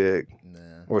too big nah.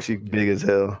 or she big as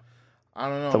hell. I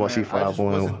don't know. Talking about she man. I just 5'1".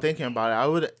 wasn't thinking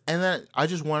about it. And then I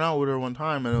just went out with her one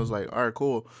time, and it was like, all right,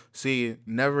 cool. See,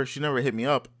 she never hit me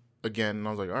up again, and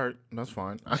I was like, all right, that's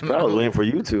fine. I was waiting for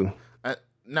you to.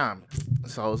 Nah.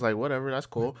 So I was like, whatever, that's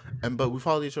cool. But we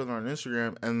followed each other on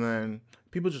Instagram, and then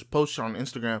people just post on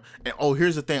Instagram. And oh,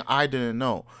 here's the thing I didn't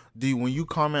know. When you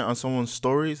comment on someone's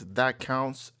stories, that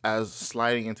counts as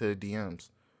sliding into the DMs.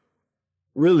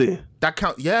 Really? That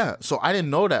count? Yeah. So I didn't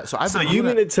know that. So You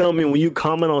mean to tell me when you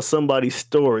comment on somebody's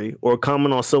story or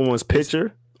comment on someone's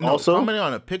picture, no, also commenting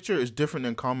on a picture is different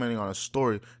than commenting on a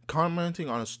story. Commenting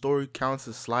on a story counts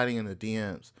as sliding in the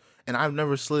DMs. And I've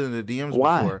never slid in the DMs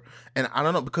before. And I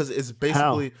don't know, because it's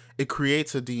basically it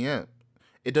creates a DM.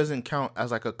 It doesn't count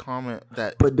as like a comment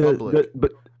that is public.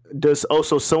 But there's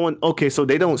also someone. Okay, so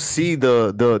they don't see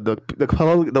the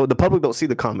public don't see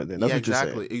the comment. Then that's what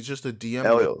exactly. You're saying. It's just a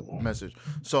DM message.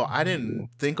 So I didn't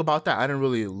think about that. I didn't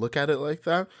really look at it like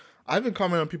that. I've been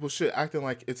commenting on people's shit acting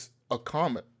like it's a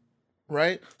comment,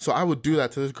 right? So I would do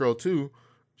that to this girl too.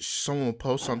 Someone would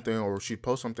post something or she'd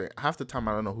post something. Half the time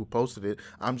I don't know who posted it.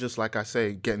 I'm just, like I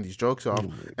say, getting these jokes off,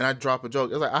 and I drop a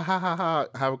joke. It's like ha ha ha,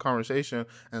 have a conversation, and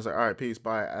it's like, all right, peace,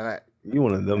 bye. And you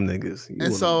one of them niggas.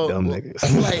 Dumb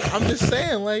niggas. Like, I'm just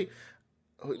saying, like,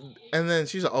 and then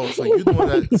she's like, oh, so you the one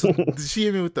that, so she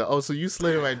hit me with the, oh, so you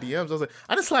slid in my DMs. I was like,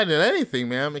 I didn't slide in anything,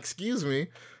 ma'am. Excuse me.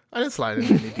 I didn't slide in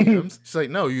any DMs. She's like,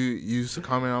 no, you used to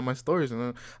comment on my stories. And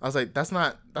then I was like, that's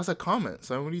a comment.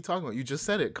 So what are you talking about? You just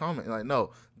said it, comment. Like,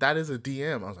 no, that is a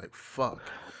DM. I was like, fuck.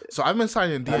 So I've been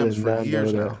sliding in DMs for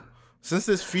years now. Since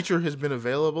this feature has been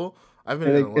available, I've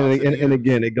been and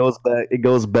again, it goes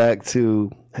back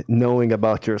to knowing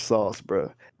about your sauce,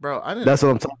 bro. Bro, I didn't. That's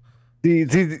what I'm talking. See,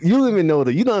 you don't even know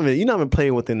that you're not even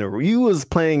playing within the. You was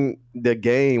playing the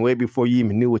game way before you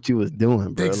even knew what you was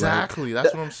doing, bro. Exactly, like,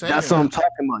 that's what I'm saying. That's what I'm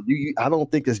talking about. I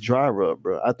don't think it's dry rub,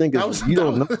 bro. I think it's you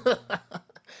don't know.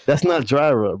 That's not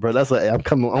dry rub, bro. That's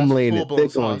like I'm laying it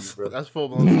thick on you, bro. That's full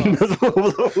blown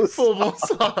sauce. Full blown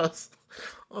sauce.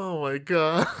 Oh my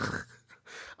god.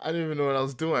 I didn't even know what I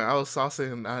was doing. I was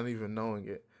saucing and not even knowing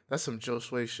it. That's some Joe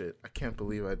Sway shit. I can't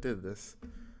believe I did this.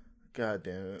 God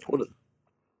damn it.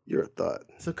 Your thought.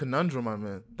 It's a conundrum, my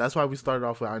man. That's why we started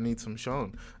off with I need some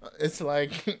Sean. It's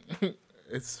like,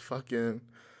 it's fucking,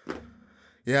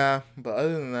 yeah. But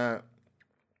other than that,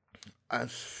 I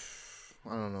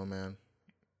don't know, man.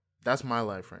 That's my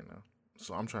life right now.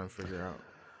 So I'm trying to figure out.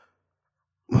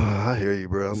 I hear you,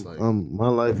 bro. My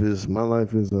life is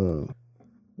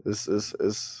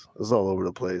it's all over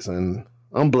the place, and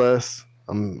I'm blessed.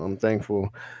 I'm thankful.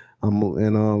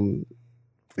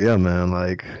 Yeah, man.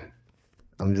 Like,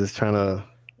 I'm just trying to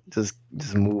just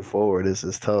move forward. This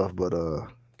is tough, but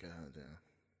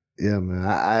yeah, man.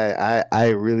 I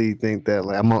really think that,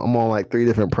 like, I'm on like 3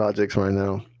 different projects right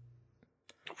now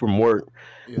from work.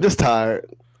 Yeah. I'm just tired.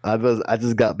 I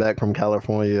just got back from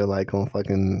California, like, on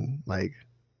fucking, like,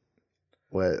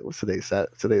 what's today?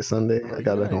 Today's Sunday. Bro, I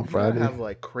got back on Friday. You have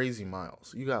like crazy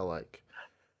miles. You got like,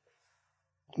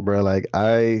 bro, like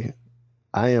I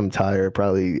am tired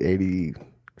probably 87%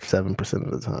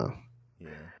 of the time. Yeah,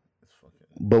 it's fucking.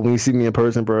 But when you see me in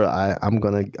person, bro, I'm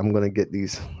gonna get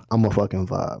these. I'm a fucking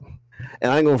vibe,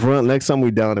 and I ain't gonna front. Next time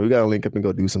we down there, we gotta link up and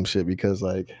go do some shit, because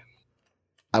like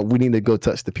we need to go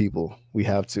touch the people. We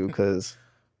have to, because.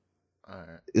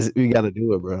 We got to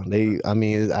do it, bro. We haven't. I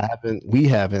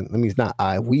mean, it's not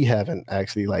we haven't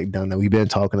actually like done that. We've been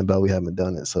talking about, we haven't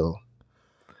done it. So,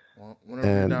 well,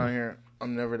 whenever we're down here,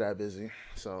 I'm never that busy.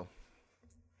 So,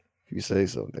 if you say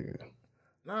so, nigga.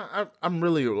 Nah, I'm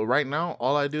really right now.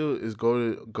 All I do is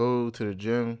go to the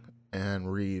gym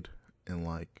and read, and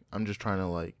like I'm just trying to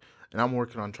like, and I'm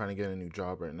working on trying to get a new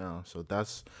job right now. So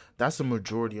that's the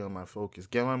majority of my focus.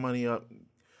 Get my money up,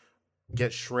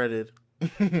 get shredded.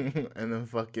 And then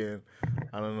fucking,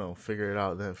 I don't know, figure it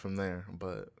out then from there.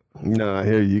 But no, I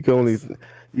hear you. You can only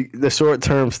the short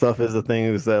term stuff is the thing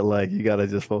is that like you gotta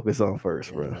just focus on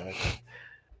first, bro. Yeah.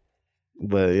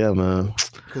 But yeah, man.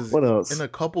 What else? In a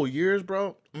couple years,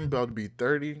 bro, I'm about to be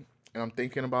 30, and I'm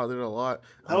thinking about it a lot.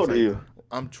 How old are you?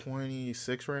 I'm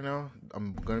 26 right now.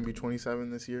 I'm gonna be 27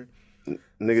 this year.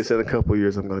 Nigga said in a couple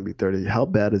years I'm gonna be 30. How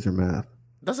bad is your math?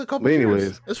 That's a couple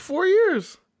years. It's 4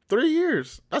 years. 3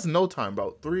 years. That's no time,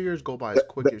 bro. 3 years go by as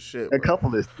quick as shit. Bro. A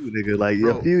couple is 2, nigga. Like,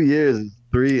 bro, a few years is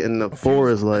 3, and the 4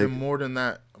 is like more than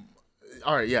that.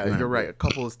 All right, yeah, you're right. A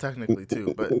couple is technically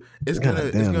 2, but it's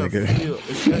gonna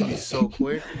be so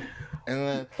quick. And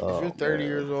then if you're 30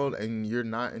 years old and you're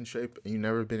not in shape and you've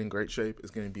never been in great shape,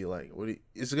 it's gonna be like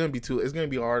it's gonna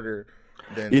be harder.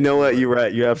 Than, you know what? You're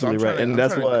right. You're absolutely right. And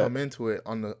that's why come into it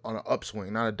on an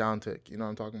upswing, not a downtick. You know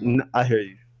what I'm talking about? I hear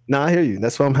you. No, I hear you.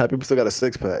 That's why I'm happy we still got a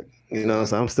 6-pack. You know,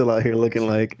 so I'm still out here looking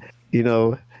like, you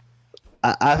know,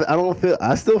 I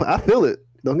feel it.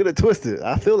 Don't get it twisted.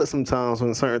 I feel it sometimes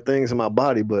when certain things in my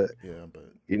body, but you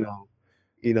know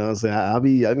what I'm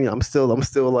saying? I'm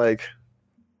still like,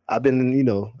 I've been, you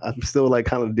know, I'm still like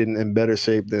kind of in better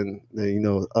shape than you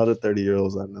know, other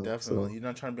 30-year-olds I know. Definitely. So. You're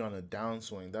not trying to be on a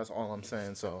downswing. That's all I'm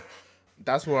saying. So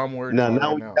That's what I'm working on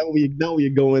right now. Now we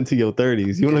go into your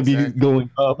 30s. You want to be going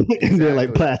up and then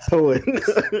like plateauing.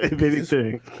 If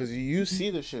anything, because you see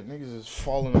the shit, niggas is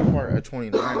falling apart at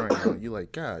 29 right now. You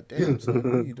like, God damn, son, what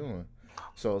are you doing?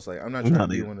 So it's like I'm not trying to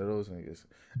be one of those niggas,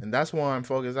 and that's why I'm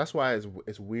focused. That's why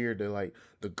it's weird that like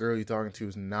the girl you're talking to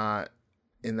is not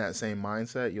in that same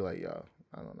mindset. You're like, yo,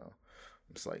 I don't know.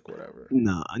 It's like whatever.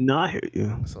 No, I hear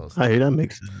you. So I hear that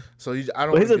makes sense. So I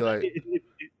don't want to be like.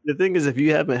 The thing is, if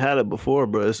you haven't had it before,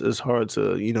 bro, it's hard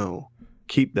to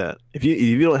keep that. If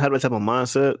you don't have that type of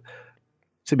mindset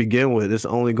to begin with, it's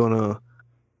only gonna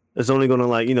like it's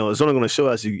only gonna show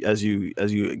as you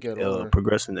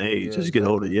progress in age, as you get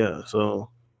older. Yeah.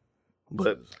 So,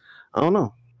 but I don't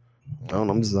know.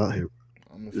 I'm just out here,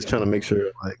 just trying to make sure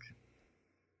like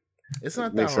it's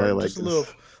not that hard. Like just a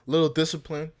little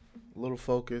discipline, a little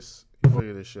focus. You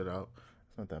figure this shit out.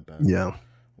 It's not that bad. Yeah.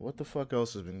 What the fuck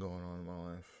else has been going on in my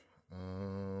life?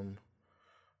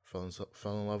 Fell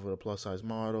in love with a plus size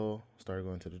model. Started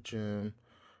going to the gym.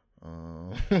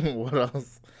 What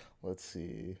else? Let's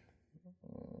see.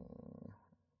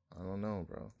 I don't know,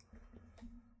 bro.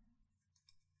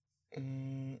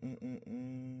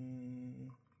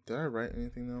 Did I write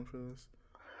anything down for this?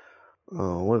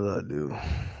 Oh, what did I do?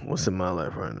 What's in my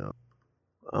life right now?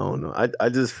 I don't know. I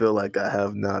just feel like I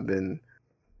have not been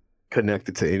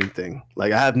connected to anything.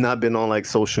 Like I have not been on like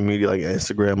social media, like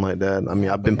Instagram, like that. I mean,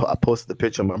 I posted the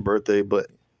picture on my birthday, but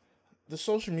the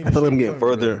social media. I feel like I'm getting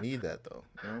further. Really need that though.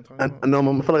 You know what I'm talking about?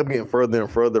 I feel like I'm getting further and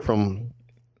further from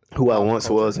who I once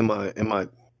was in my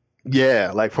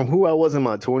like from who I was in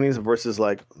my 20s versus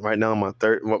like right now in my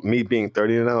me being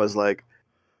 30 now is like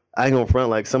I ain't gonna front,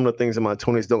 like some of the things in my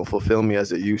 20s don't fulfill me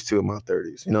as it used to in my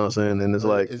 30s. You know what I'm saying? And it's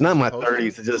like not in my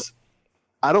 30s, it's just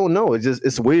I don't know.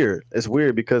 It's weird. It's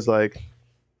weird because like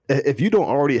if you don't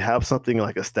already have something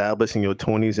like established in your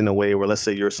 20s in a way where let's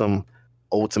say you're some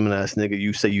ultimate ass nigga,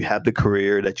 you say you have the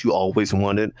career that you always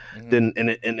wanted, then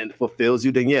and it fulfills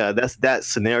you, then yeah, that's that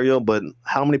scenario. But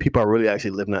how many people are really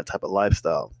actually living that type of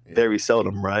lifestyle? Yeah. Very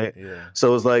seldom, right? Yeah.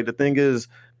 So it's like the thing is,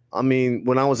 I mean,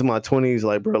 when I was in my 20s,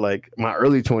 like bro, like my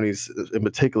early 20s in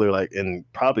particular, like and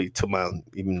probably to my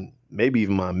maybe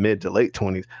even my mid to late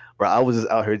 20s, bro, I was just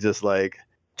out here just like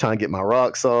trying to get my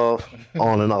rocks off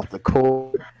on and off the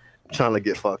court, trying to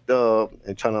get fucked up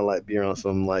and trying to like be around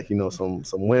some like some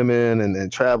women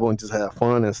and travel and just have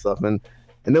fun and stuff, and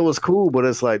it was cool. But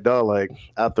it's like dog, like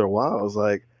after a while I was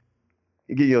like,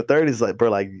 you get your 30s, like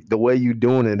bro, like the way you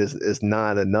doing it is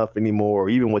not enough anymore, or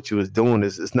even what you was doing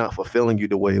is it's not fulfilling you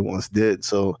the way it once did.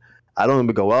 So I don't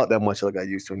even go out that much like I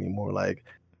used to anymore. Like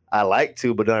I like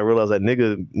to, but then I realized that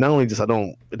nigga, not only just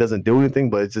it doesn't do anything,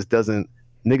 but it just doesn't.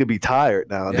 Nigga be tired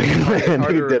now. Yeah, is it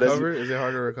hard to recover? Is it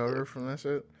hard to recover from that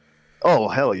shit? Oh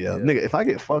hell yeah, nigga! If I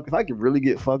could really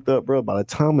get fucked up, bro, by the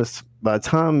time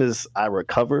I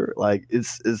recover, like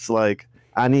it's like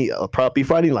I need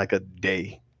before I need like a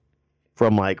day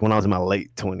from like when I was in my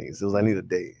late 20s. It was I need a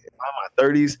day. If I'm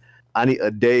in my 30s, I need a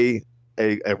day,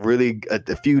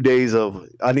 a few days of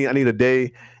I need a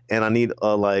day, and I need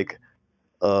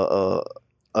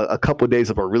a couple of days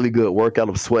of a really good workout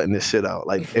of sweating this shit out,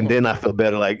 like, and then I feel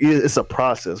better. Like it's a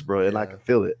process, bro, and I can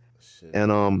feel it. Shit,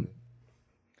 and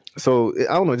so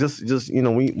I don't know, just So do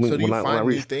you find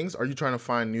new things? Are you trying to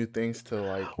find new things to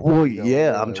like? Well,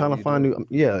 yeah, I'm trying to find new.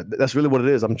 Yeah, that's really what it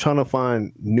is. I'm trying to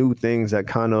find new things that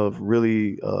kind of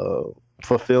really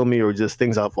fulfill me, or just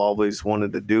things I've always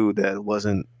wanted to do that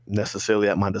wasn't necessarily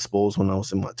at my disposal when I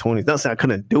was in my 20s. Not saying I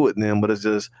couldn't do it then, but it's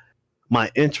just my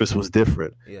interest was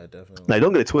different. Yeah, definitely. Like,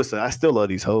 don't get it twisted. I still love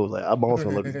these hoes. Like, I'm also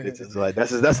love these bitches. Like,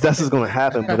 that's just gonna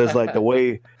happen. But it's like the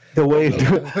way.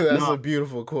 That's a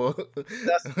beautiful quote.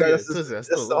 That's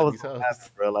always gonna happen,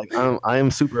 bro. Like, I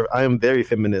am very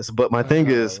feminist. But my thing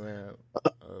is,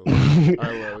 I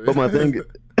love it. But my thing,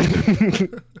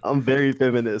 I'm very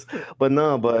feminist. But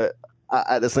no,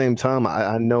 at the same time,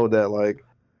 I know that like.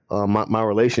 My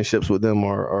relationships with them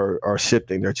are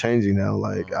shifting. They're changing now.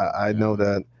 Like I know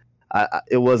that.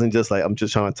 It wasn't just like I'm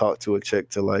just trying to talk to a chick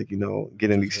to like get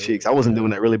in these cheeks. I wasn't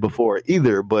doing that really before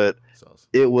either, but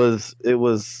it was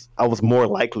I was more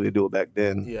likely to do it back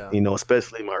then. Yeah.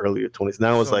 Especially in my earlier 20s.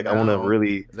 Now it's like I want to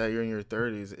really. That you're in your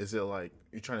 30s, is it like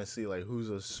you're trying to see like who's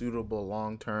a suitable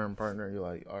long-term partner? You're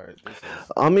like, all right, this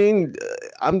is. I mean,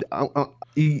 I'm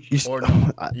or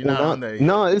no, you're not on there yet.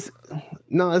 No,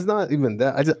 it's not even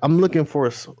that. I'm looking for.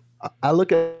 I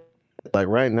look at like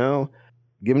right now.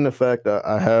 Given the fact that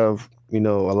I have, a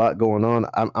lot going on,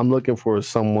 I'm looking for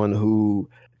someone who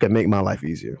can make my life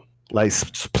easier, like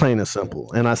plain and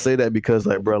simple. And I say that because,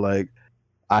 like, bro, like,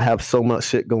 I have so much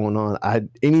shit going on.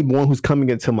 Anyone who's coming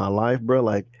into my life, bro,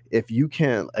 like, if you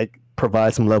can't like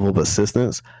provide some level of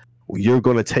assistance, you're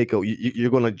gonna you're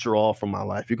gonna draw from my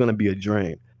life. You're gonna be a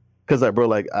drain. Cause like, bro,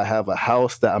 like I have a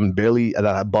house that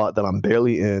I bought that I'm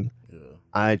barely in. Yeah.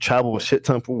 I travel a shit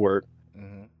ton for work.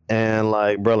 Mm-hmm. And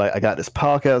like, bro, like I got this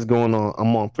podcast going on.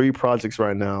 I'm on 3 projects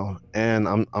right now, and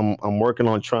I'm working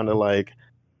on trying to like,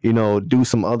 do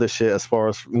some other shit as far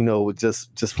as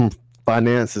just from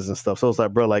finances and stuff. So it's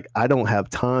like, bro, like I don't have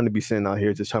time to be sitting out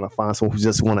here just trying to find someone who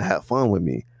just want to have fun with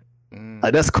me.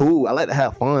 Like that's cool. I like to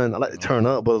have fun. I like to turn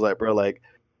up, but it's like, bro, like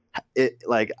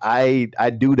I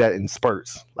do that in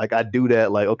spurts. Like I do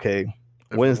that like, okay,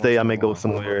 Wednesday I may go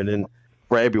somewhere, and then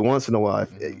every once in a while,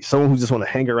 if someone who just want to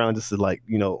hang around just to like,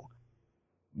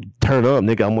 turn up,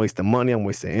 nigga, I'm wasting money, I'm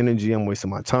wasting energy, I'm wasting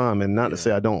my time. And not to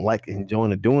say I don't like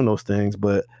enjoying and doing those things,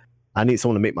 but I need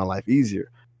someone to make my life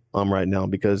easier right now,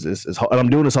 because it's hard. And I'm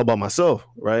doing this all by myself,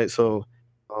 right? So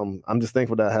I'm just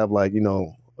thankful that I have like,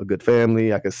 a good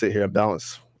family I can sit here and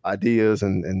bounce ideas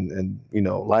and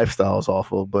lifestyles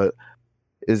off of. But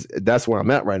that's where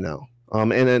I'm at right now. And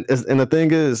the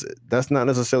thing is, that's not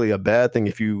necessarily a bad thing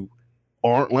if you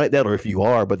aren't like that, or if you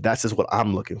are, but that's just what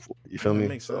I'm looking for. You feel me? That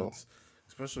makes sense.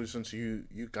 Especially since you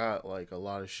got like a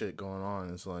lot of shit going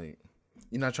on. It's like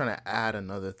you're not trying to add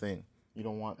another thing. You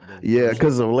don't want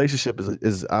because a relationship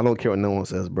is I don't care what no one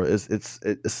says, bro. It's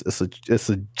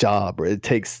a job, bro. It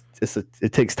takes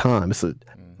time.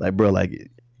 Like, bro,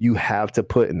 like you have to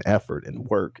put in effort and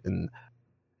work, and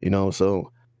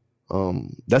so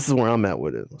that's just where I'm at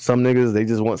with it. Some niggas, they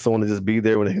just want someone to just be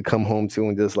there when they can come home to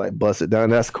and just like bust it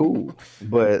down. That's cool.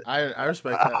 But I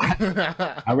respect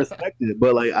that. I respect it.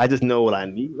 But like I just know what I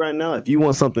need right now. If you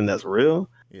want something that's real,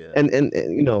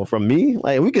 and from me,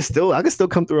 like I can still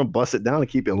come through and bust it down and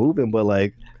keep it moving. But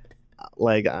like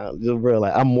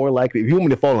I'm more likely, if you want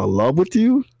me to fall in love with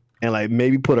you and like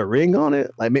maybe put a ring on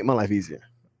it, like make my life easier.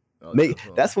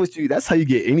 That's how you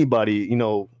get anybody, in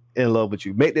love with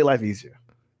you. Make their life easier.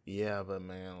 Yeah, but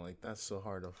man, like that's so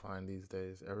hard to find these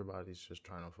days. Everybody's just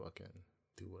trying to fucking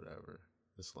do whatever.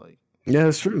 It's like, yeah,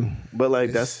 it's true. But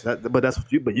like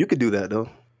but you could do that though.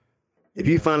 If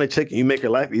you find a chick and you make her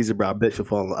life easier, bro, I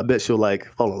bet she'll like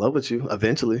fall in love with you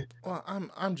eventually. Well,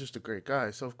 I'm just a great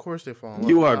guy, so of course they fall in love.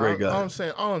 You are a great guy. All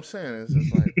I'm saying is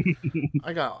it's like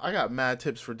I got mad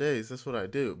tips for days. That's what I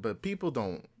do. But people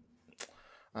don't.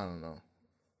 I don't know.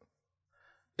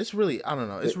 It's really, I don't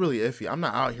know. It's really iffy. I'm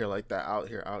not out here like that. Out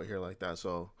here like that.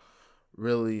 So,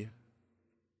 really,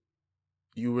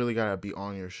 you really gotta be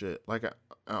on your shit. Like, and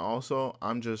also,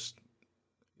 I'm just,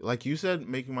 like you said,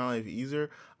 making my life easier.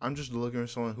 I'm just looking for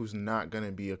someone who's not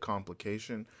gonna be a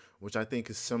complication, which I think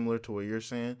is similar to what you're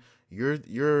saying.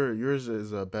 Yours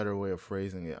is a better way of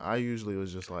phrasing it. I usually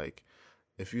was just like,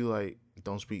 if you like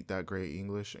don't speak that great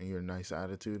English and you're a nice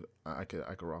attitude, I could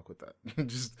rock with that.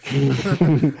 Just I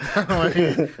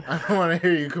don't want to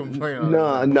hear you complain.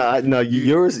 No.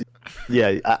 Yours,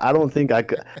 yeah. I don't think I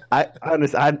could. I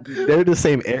understand. They're the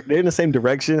same. They're in the same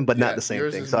direction, but not the same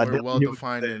yours thing. Is so more well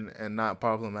defined and not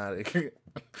problematic.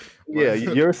 Yeah,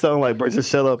 yours sound like, bro, just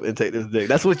shut up and take this dick.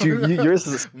 That's what yours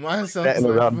is. Mine sounds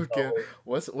like fucking,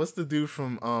 what's the dude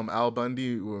from Al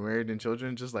Bundy who were Married and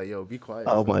Children? Just like, yo, be quiet.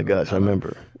 Oh my gosh, I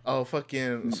remember. Oh,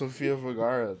 fucking Sofia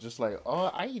Vergara. Just like,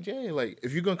 oh, IJ. Like,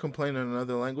 if you're gonna complain in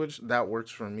another language, that works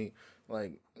for me.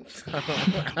 Like,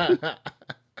 I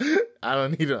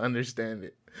don't need to understand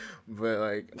it. But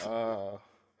like,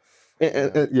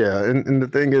 and the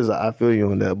thing is, I feel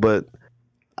you on that, but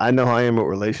I know how I am with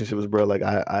relationships, bro. Like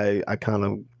I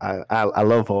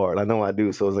love hard. I know I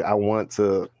do. So it's like I want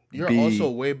to. You're also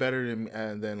way better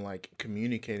than like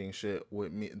communicating shit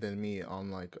with me than me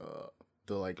on like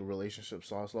the like relationship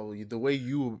sauce level. The way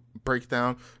you break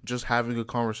down just having a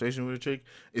conversation with a chick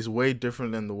is way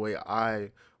different than the way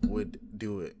I would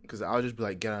do it. Because I'll just be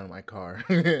like, get out of my car,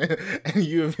 and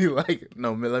you would be like,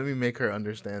 no, man, let me make her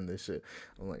understand this shit.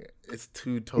 I'm like, it's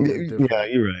totally different. Yeah,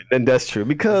 you're right, and that's true.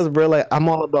 Because bro, like I'm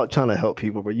all about trying to help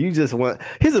people, but you just want.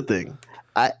 Here's the thing.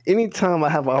 Anytime I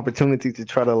have an opportunity to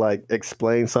try to like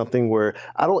explain something where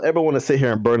I don't ever want to sit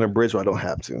here and burn a bridge where I don't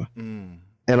have to.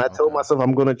 And I told myself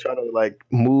I'm going to try to like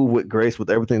move with grace with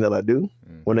everything that I do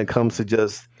when it comes to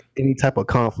just any type of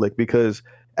conflict, because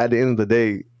at the end of the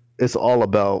day, it's all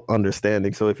about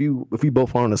understanding. So if we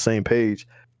both are on the same page,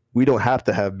 we don't have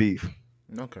to have beef.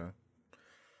 Okay.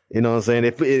 You know what I'm saying?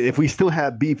 If we still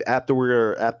have beef after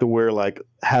we're like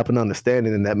have an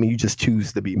understanding, then that means you just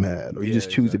choose to be mad or you just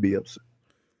choose to be upset.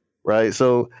 Right.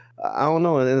 So I don't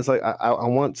know. And it's like I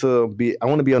want to be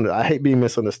under. I hate being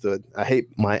misunderstood. I hate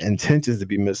my intentions to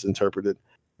be misinterpreted.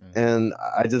 And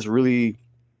I just really,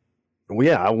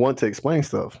 I want to explain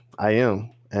stuff. I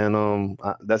am. And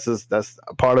that's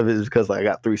part of it is because like I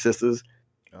got 3 sisters,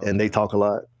 and they Okay. talk a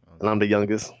lot, and Okay. I'm the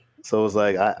youngest. So it's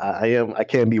like I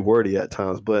can be wordy at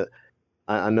times, but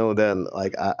I know that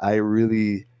like I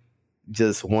really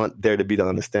just want there to be the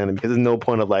understanding because there's no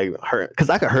point of like hurt because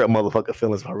I could hurt motherfucker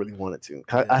feelings if I really wanted to.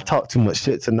 I Yeah. talk too much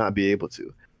shit to not be able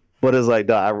to. But it's like,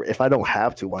 dog, if I don't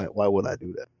have to, why would I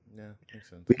do that? Yeah. Makes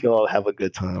sense. We can all have a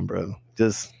good time, bro.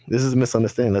 Just this is a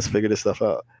misunderstanding. Let's figure this stuff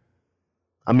out.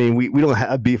 I mean, we don't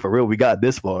have beef for real. We got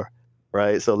this far,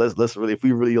 right? So let's really if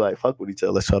we really like fuck with each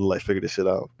other, let's try to like figure this shit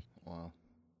out. Wow.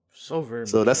 So very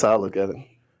So that's mature, how I bro. look at it.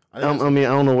 I think that's I mean, I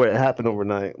don't know where it happened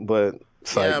overnight, but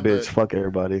it's like, yeah, bitch, but fuck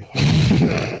everybody.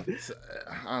 s-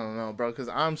 I don't know, bro. Because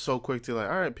I'm so quick to like,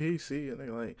 all right, PC, and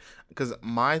they're like, because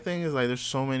my thing is like, there's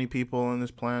so many people on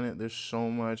this planet. There's so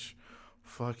much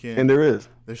fucking. And there is.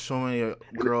 There's so many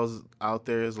girls out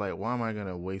there. It's like, why am I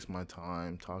gonna waste my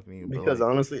time talking to you? But Because like,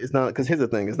 honestly, it's not. Because here's the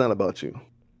thing: it's not about you.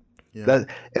 yeah, That,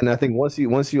 and I think once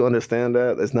you understand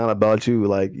that it's not about you,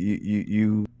 like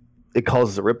you, it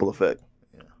causes a ripple effect,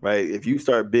 yeah, right? If you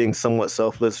start being somewhat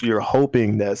selfless, you're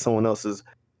hoping that someone else is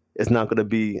not going to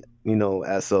be,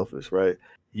 as selfish, right?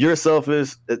 You're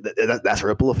selfish. That's a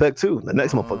ripple effect too. The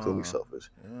next motherfucker's gonna be ah, selfish,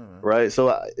 yeah, man. right? So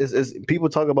it's people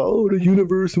talk about the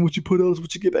universe and what you put out is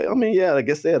what you get back. I mean, yeah, I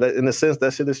guess that in a sense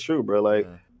that shit is true, bro. Like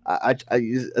Yeah,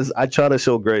 I try to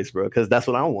show grace, bro, because that's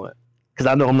what I want. Because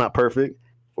I know I'm not perfect.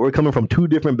 We're coming from two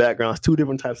different backgrounds, two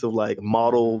different types of like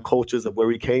model cultures of where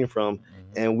we came from,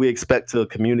 and we expect to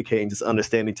communicate and just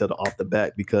understand each other off the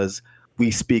bat because we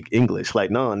speak English. Like,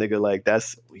 no, nigga, like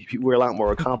we're a lot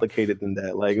more complicated than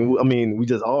that. Like, I mean, we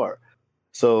just are.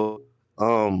 So,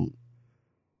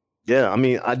 yeah, I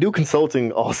mean, I do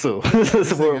consulting also this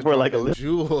nigga's for like a dropping living.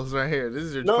 jewels right here. This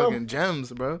is your No, fucking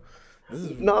gems, bro. This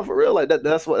is no, for real. Like that.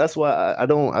 That's why I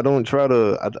don't try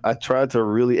to. I try to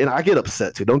really, and I get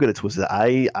upset too. Don't get it twisted.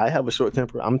 I have a short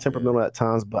temper. I'm yeah, temperamental at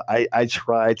times, but I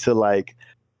try to like,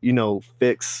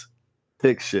 fix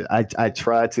shit. I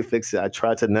try to fix it. I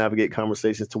try to navigate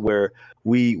conversations to where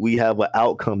we have an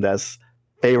outcome that's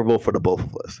favorable for the both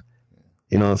of us.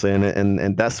 You know what I'm saying?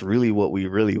 And that's really what we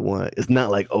really want. It's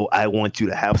not like, oh, I want you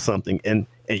to have something and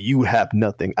you have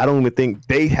nothing. I don't even think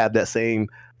they have that same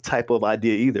type of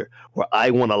idea either, where I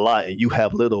want a lot and you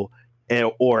have little, and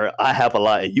or I have a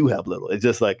lot and you have little. It's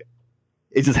just like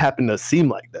it just happened to seem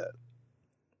like that.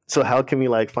 So how can we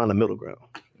like find a middle ground?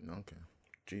 okay.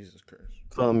 Jesus Christ.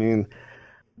 So I mean,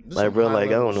 This is like some bro, high like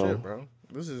I level don't shit, know. bro.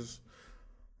 This is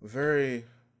very.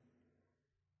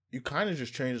 You kind of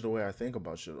just changed the way I think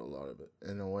about shit a lot of it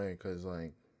in a way, because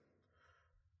like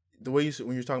the way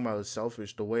when you're talking about it's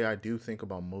selfish, the way I do think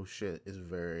about most shit is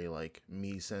very like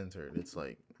me centered. It's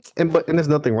like And there's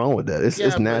nothing wrong with that. It's yeah,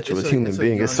 but natural. It's human it's a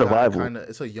being. It's young guy survival. kind of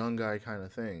it's a young guy kind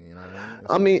of thing. You know what I mean?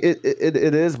 It's I mean, like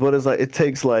it is, but it's like it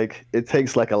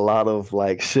takes like a lot of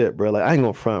like shit, bro. Like I ain't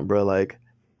gonna front, bro.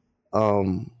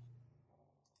 Um,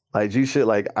 like G shit.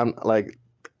 Like I'm like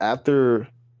after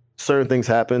certain things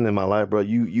happen in my life, bro.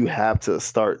 You have to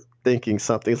start thinking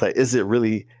something. It's like, is it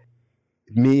really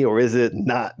me or is it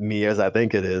not me as I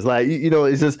think it is? Like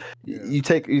it's just yeah,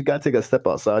 you gotta take a step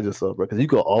outside yourself, bro, because you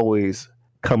could always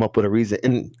come up with a reason.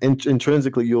 And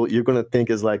intrinsically, you're gonna think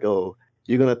is like, oh,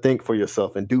 you're gonna think for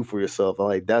yourself and do for yourself.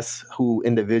 Like that's who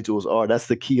individuals are. That's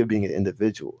the key of being an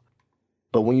individual.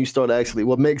 But when you start actually,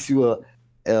 what makes people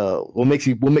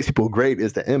great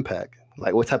is the impact.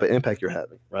 Like what type of impact you're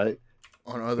having, right?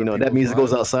 on other That people's means it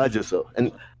goes lives. outside yourself.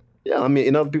 And yeah, I mean,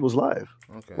 in other people's life,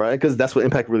 Okay. right? Because that's what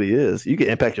impact really is. You can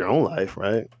impact your own life,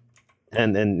 right?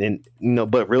 And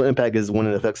but real impact is when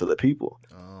it affects other people.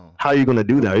 Oh. How are you going to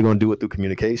do that? Are you going to do it through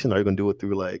communication? Are you going to do it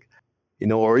through like,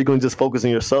 or are you going to just focus on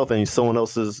yourself and someone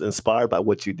else is inspired by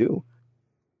what you do?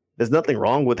 There's nothing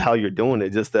wrong with how you're doing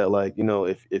it. Just that, like,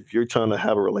 if you're trying to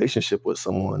have a relationship with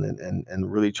someone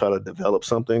and really try to develop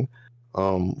something,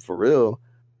 for real,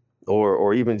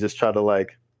 or even just try to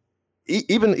like,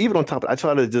 even on top of it, I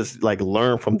try to just like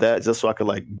learn from that just so I could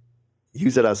like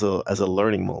use it as a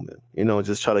learning moment.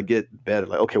 Just try to get better.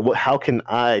 Like, okay, how can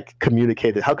I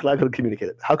communicate it? How can I go to communicate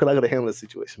it? How can I go to handle the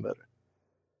situation better?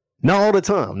 Not all the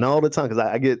time, because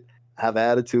I have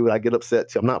attitude. I get upset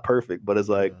too. I'm not perfect, but it's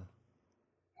like,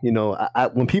 Yeah.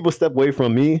 when people step away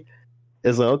from me,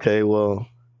 it's like, okay, well,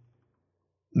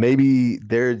 maybe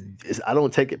I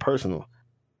don't take it personal.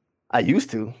 I used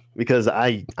to, because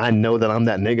I know that I'm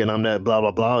that nigga and I'm that blah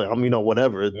blah blah. I'm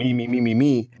whatever. It's me me me me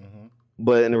me. Mm-hmm.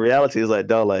 But in reality, it's like,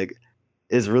 dog, like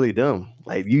it's really dumb.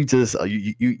 Like you just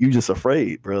you just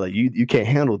afraid, bro. Like you can't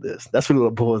handle this. That's what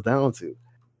it boils down to.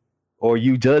 Or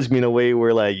you judge me in a way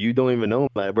where like you don't even know,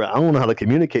 like, bro. I don't know how to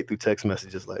communicate through text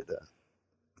messages like that,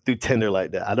 through Tinder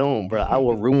like that. I don't, bro. I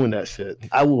will ruin that shit.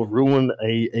 I will ruin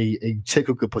a chick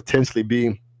who could potentially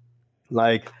be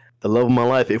like the love of my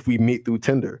life if we meet through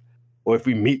Tinder or if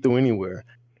we meet through anywhere.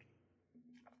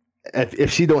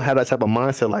 If she don't have that type of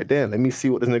mindset, like, damn, let me see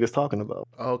what this nigga's talking about.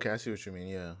 Oh, okay, I see what you mean.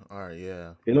 Yeah. All right.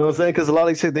 Yeah. You know what I'm saying? Because a lot of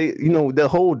these shit, they, the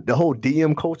whole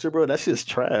DM culture, bro. That shit's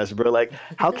trash, bro. Like,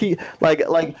 how can you, like?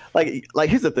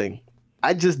 Here's the thing,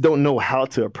 I just don't know how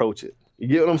to approach it. You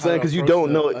get what I'm saying? Because you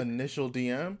don't know initial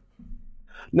DM.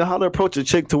 Know how to approach a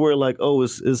chick to where like, oh,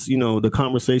 it's the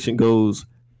conversation goes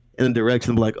in a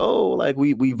direction of like, oh, like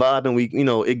we vibe and we,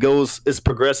 it goes, it's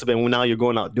progressive, and now you're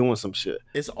going out doing some shit.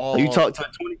 It's all like you talk to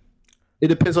a 20. It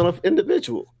depends on the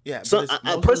individual. Yeah. So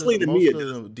I personally, to me,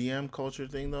 the DM culture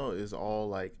thing though is all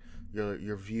like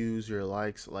your views, your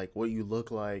likes, like what you look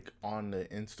like on the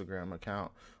Instagram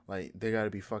account. Like they got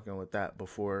to be fucking with that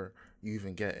before you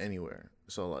even get anywhere.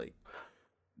 So like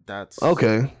that's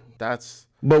okay.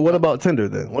 But what about Tinder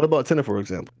then? What about Tinder, for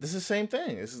example? This is the same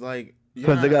thing. It's like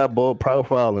because they got bold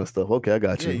profile and stuff. Okay, I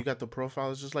got you. Yeah, you got the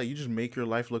profile. It's just like you just make your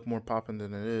life look more popping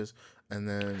than it is, and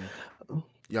then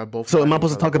y'all both. So am I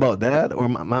supposed to talk about that, or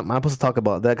am I supposed to talk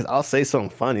about that? Because I'll say something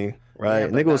funny, right?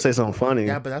 Nigga will say something funny.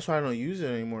 Yeah, but that's why I don't use it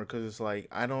anymore. Because it's like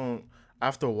I don't.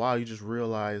 After a while, you just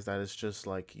realize that it's just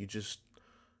like you just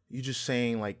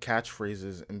saying like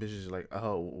catchphrases, and bitches are like,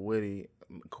 oh, witty,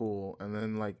 cool, and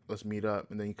then like let's meet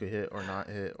up, and then you could hit or not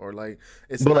hit, or like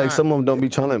it's. But like some of them don't be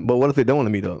trying to. But what if they don't want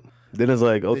to meet up? Then it's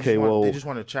like, okay, they just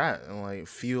want to chat and like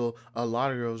feel. A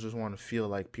lot of girls just want to feel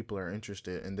like people are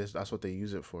interested, and that's what they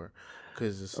use it for,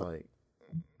 because it's like.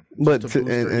 But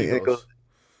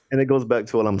it goes back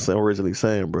to what I'm originally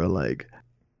saying, bro. Like,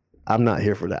 I'm not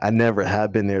here for that. I never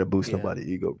have been there to boost nobody's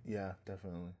ego. Yeah,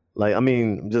 definitely. Like, I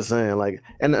mean, I'm just saying, like,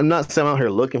 and I'm not saying I'm out here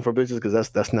looking for bitches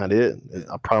because that's not it.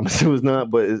 I promise it was not.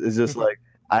 But it's just like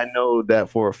I know that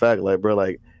for a fact, like, bro,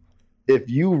 like. If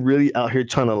you really out here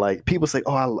trying to like, people say,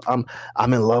 oh,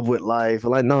 I'm in love with life.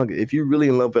 Like, no, if you really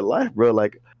in love with life, bro,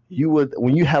 like you would,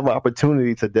 when you have an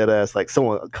opportunity to dead ass, like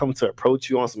someone come to approach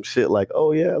you on some shit, like,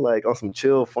 oh yeah, like on some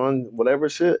chill, fun, whatever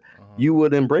shit, you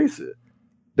would embrace it.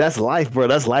 That's life, bro.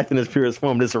 That's life in its purest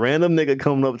form. This random nigga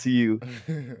coming up to you,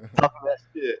 talking that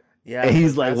shit. Yeah, and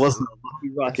he's like, what's up?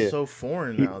 That's so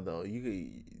foreign now, though.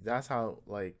 That's how,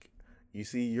 like, you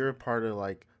see, you're part of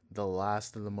like the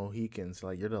last of the Mohicans.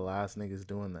 Like you're the last niggas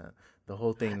doing that. The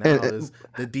whole thing now is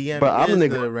the DM is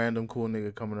the random cool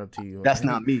nigga coming up to you. That's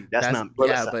not me. That's not. Bro,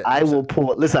 yeah, but I will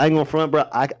pull. Listen, I ain't gonna front, bro.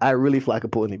 I really feel like I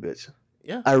pull any bitch.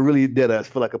 Yeah, I really did. I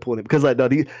feel like I pull any because like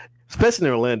especially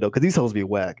in Orlando, because these hoes be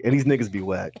whack and these niggas be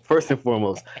whack. First and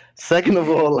foremost. Second of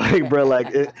all, like bro, like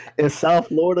in South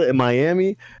Florida and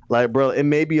Miami, like bro, it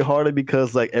may be harder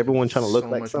because like everyone trying to look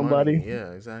like somebody. Money.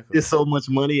 Yeah, exactly. It's so much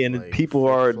money and like, people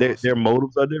are their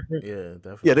motives are different. Yeah,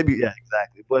 definitely. Yeah,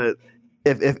 exactly. But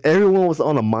if everyone was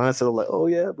on a mindset of like, oh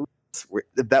yeah, bro,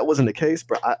 if that wasn't the case,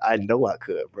 bro, I know I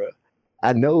could, bro.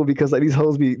 I know because like these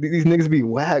niggas be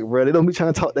whack, bro. They don't be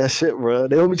trying to talk that shit, bro.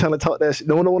 They don't be trying to talk that shit.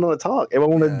 No one don't want to talk.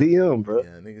 Everyone want to DM, bro.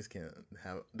 Yeah, niggas can't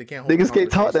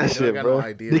talk that shit, bro.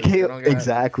 They can't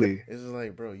exactly. It's just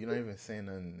like, bro, you're not even saying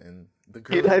nothing, and the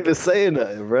girl. You're not even saying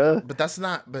nothing, bro. But that's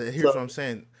not. But here's what I'm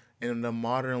saying. In the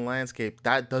modern landscape,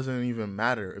 that doesn't even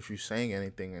matter if you're saying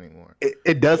anything anymore.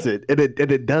 It doesn't.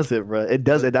 It doesn't, bro. It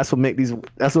doesn't. That's what make these.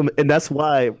 That's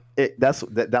why.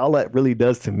 All that really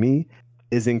does to me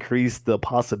is increase the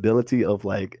possibility of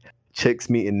like chicks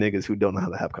meeting niggas who don't know how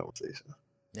to have conversations.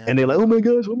 Yeah. And they're like, oh my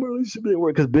gosh, what my relationship didn't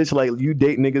work? Because bitch, like you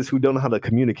date niggas who don't know how to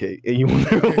communicate, and you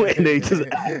wonder when they just.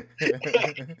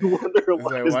 You wonder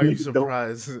why are you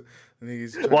surprised?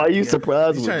 Why are you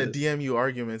surprised? He's trying to DM you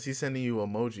arguments. He's sending you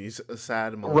emojis,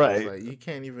 sad emojis. Right. Like you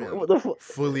can't even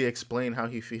fully explain how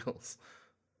he feels.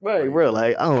 Right, bro.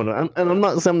 Like I don't know, I'm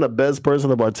not saying I'm the best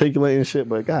person of articulating shit,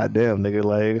 but goddamn, nigga,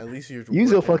 like at least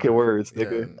use your fucking words,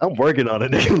 nigga. Yeah. I'm working on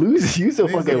it, nigga. Use your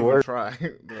fucking words. Try.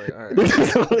 Like, all right.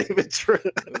 Don't even try.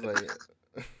 Like,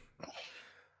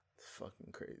 it's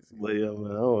fucking crazy. But yeah,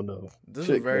 man, I don't know. This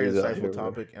is a very insightful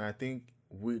topic, and I think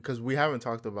because we haven't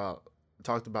talked about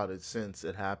it since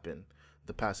it happened,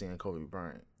 the passing of Kobe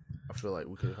Bryant. I feel like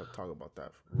we could talk about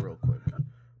that real quick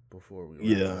before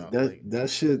we. That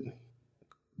shit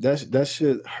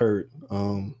hurt.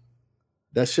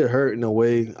 That shit hurt in a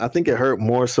way. I think it hurt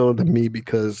more so to me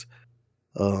because,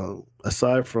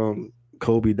 aside from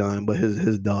Kobe dying, but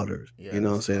his daughters, you know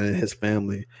what I'm saying, and his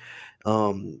family.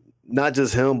 Not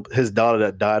just him, his daughter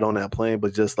that died on that plane,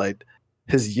 but just like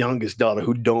his youngest daughter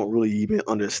who don't really even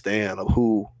understand of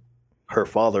who her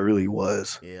father really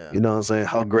was. Yeah. You know what I'm saying?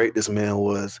 How great this man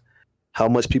was, how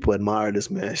much people admire this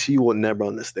man. She will never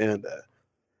understand that.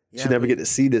 She never get to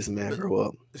see this man grow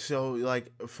up. So, like,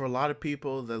 for a lot of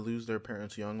people that lose their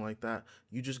parents young like that,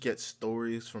 you just get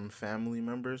stories from family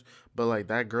members. But, like,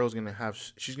 that girl's going to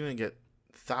she's going to get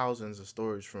thousands of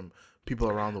stories from people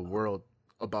around the world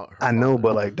about her I know,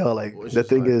 but, like, dog, like, the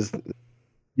thing is,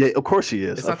 yeah, of course she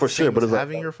is. It's not for sure. But it's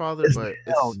having like, your father, but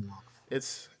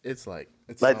it's like,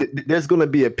 there's going to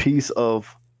be a piece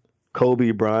of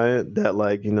Kobe Bryant that,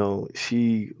 like, you know,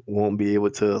 she won't be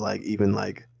able to, like, even,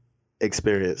 like,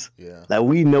 experience. Yeah. Like,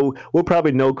 we'll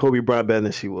probably know Kobe Bryant better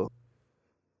than she will.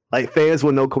 Like, fans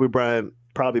will know Kobe Bryant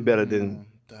probably better than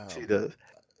she does.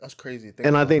 That's crazy.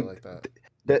 And I think like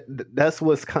that's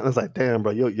what's kind of like, damn,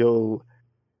 bro,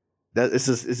 that it's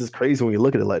just crazy when you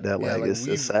look at it like that. Yeah, like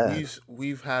it's sad.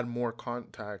 We've had more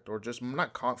contact, or just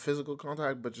not physical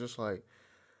contact, but just like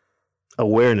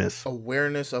awareness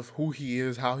of who he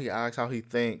is, how he acts, how he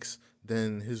thinks,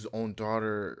 than his own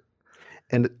daughter,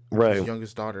 and his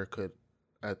youngest daughter could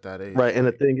at that age. Right, and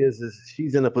the thing is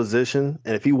she's in a position,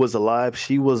 and if he was alive,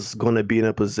 she was going to be in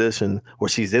a position, or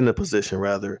she's in a position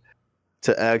rather,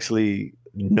 to actually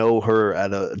know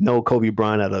Kobe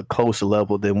Bryant at a closer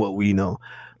level than what we know,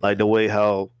 like the way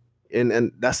how,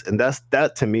 and that's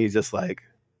that to me is just like,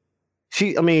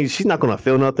 she's not gonna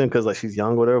feel nothing because like she's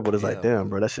young or whatever, but it's like, damn,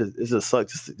 bro, that shit, it just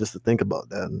sucks just to think about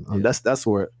that. That's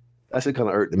where that shit kind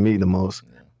of hurt me the most.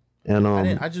 Yeah. And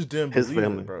I just didn't believe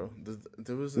it, bro.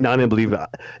 There was I didn't believe it.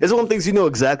 It's one of the things, you know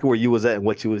exactly where you was at and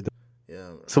what you was doing. Yeah.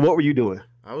 Bro. So what were you doing?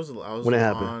 I was when it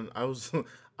happened. I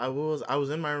was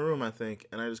in my room, I think,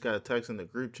 and I just got a text in the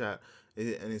group chat,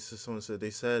 and someone said they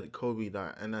said Kobe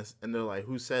died, and they're like,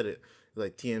 who said it?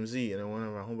 Like TMZ, and then one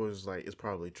of my homeboys was like, it's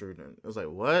probably true. Then I was like,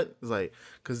 what? It's like,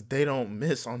 because they don't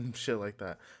miss on shit like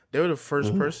that. They were the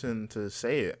first person to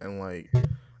say it, and like,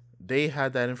 they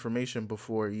had that information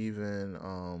before even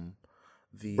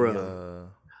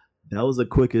that was the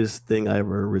quickest thing I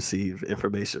ever received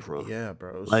information from. Yeah,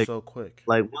 bro, it was so quick.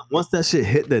 Like, once that shit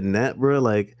hit the net, bro,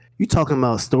 like, you talking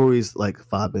about stories like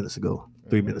 5 minutes ago,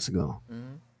 3 minutes ago,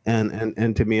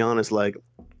 and to be honest, like,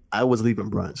 I was leaving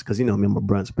brunch because, you know me, I'm a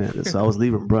brunch bandit, so I was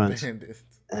leaving brunch,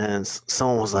 and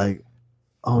someone was like,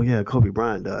 oh yeah, Kobe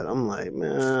Bryant died. I'm like,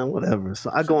 man, whatever. So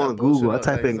I go on Google, I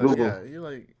type in Google. Yeah, you're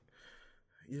like,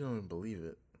 you don't even believe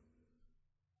it.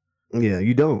 Yeah,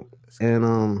 you don't. And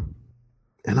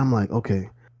I'm like, okay.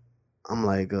 I'm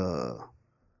like, all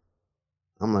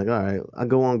right. I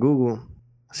go on Google.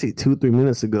 I see 2-3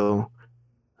 minutes ago,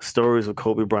 stories of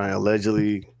Kobe Bryant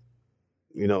allegedly,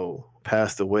 you know,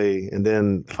 passed away, and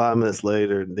then 5 minutes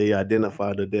later, they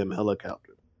identified the damn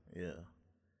helicopter. Yeah.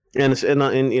 And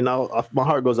you know, my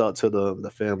heart goes out to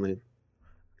the family,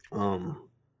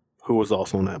 who was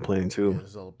also on that plane too. Yeah,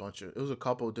 it was a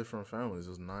couple of different families.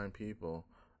 It was 9 people,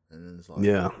 and then it's like,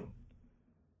 yeah,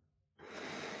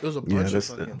 it was a bunch of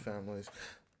fucking families.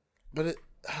 But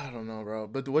I don't know, bro.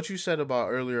 But what you said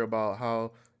earlier about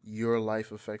how your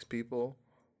life affects people,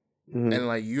 and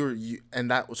like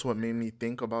and that was what made me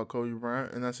think about Kobe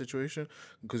Bryant in that situation,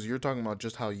 because you're talking about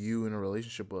just how you in a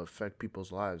relationship will affect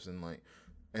people's lives, and like,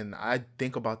 and I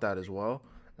think about that as well,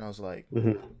 and I was like,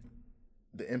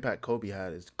 the impact Kobe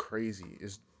had is crazy.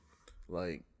 Is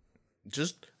like,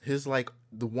 just his, like,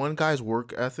 the one guy's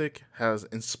work ethic has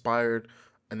inspired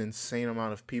an insane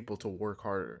amount of people to work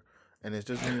harder. And it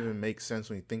doesn't even make sense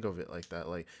when you think of it like that.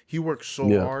 Like, he worked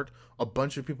so hard, a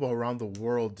bunch of people around the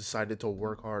world decided to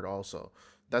work hard also.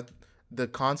 That the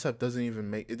concept doesn't even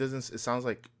make it sounds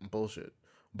like bullshit.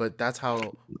 But that's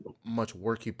how much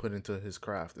work he put into his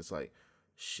craft. It's like,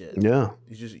 shit. Yeah.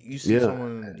 You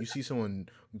see someone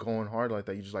going hard like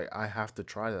that, you just like, I have to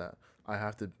try that. I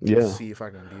have to see if I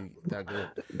can be that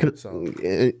good. So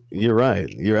you're right.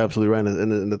 You're absolutely right.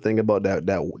 And the thing about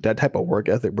that type of work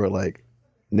ethic, bro, like,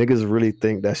 niggas really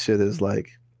think that shit is like,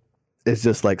 it's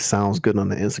just like sounds good on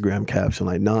the Instagram caption.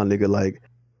 Like, nah, nigga, like,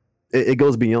 it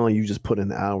goes beyond you just put in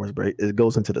the hours, bro. It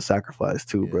goes into the sacrifice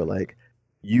too, bro. Like,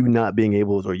 you not being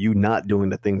able, or you not doing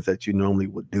the things that you normally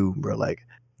would do, bro. Like,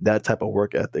 that type of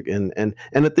work ethic. And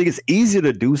the thing is, easier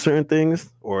to do certain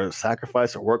things or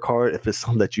sacrifice or work hard if it's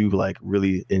something that you like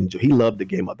really enjoy. He loved the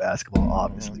game of basketball,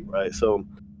 obviously, right? So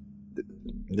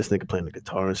this nigga playing the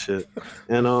guitar and shit.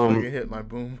 And hit my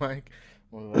boom mic.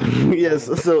 Yes,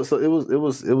 so it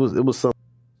was something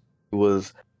he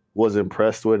was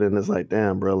impressed with, and it's like,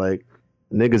 damn, bro, like,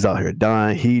 niggas out here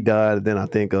dying. He died. Then I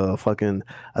think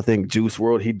Juice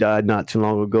WRLD, he died not too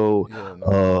long ago.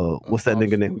 What's that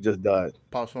nigga name who just died?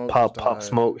 Pop Smoke. Pop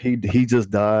Smoke. He just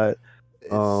died.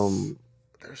 There's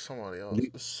somebody else.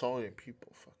 There's so many people.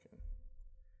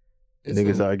 Fucking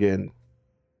niggas are getting.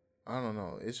 I don't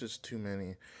know. It's just too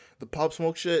many. The Pop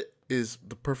Smoke shit is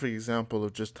the perfect example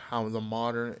of just how the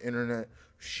modern internet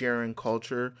sharing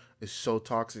culture is so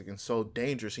toxic and so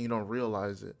dangerous, and you don't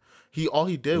realize it. All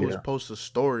he did was post a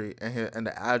story and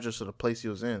the address of the place he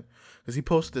was in, because he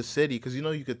posted the city, because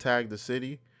you could tag the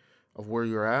city of where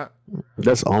you're at.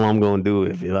 That's all I'm gonna do.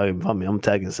 If I'm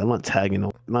tagging, I'm not tagging.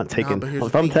 I'm not taking.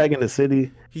 If I'm tagging the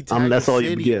city, that's all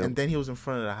you get. And then he was in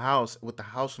front of the house with the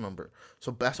house number.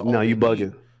 So that's all. No, you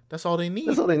bugging. That's all they need.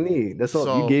 That's all they need. That's all.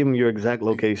 So, you gave them your exact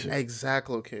location. Exact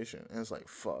location. And it's like,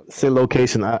 fuck. Say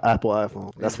location, Apple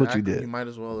iPhone. That's what you did. You might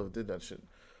as well have did that shit.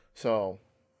 So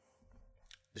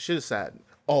the shit is sad.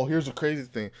 Oh, here's a crazy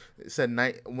thing. It said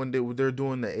when they're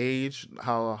doing the age,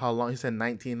 how long? He said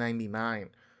 1999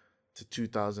 to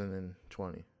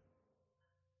 2020.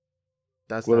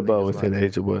 That's what about within the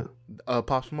age of what?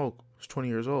 Pop Smoke was 20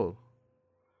 years old.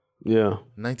 Yeah.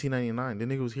 1999. The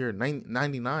nigga was here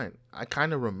 99. I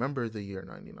kind of remember the year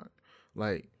 99.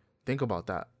 Like, think about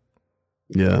that.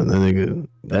 Yeah,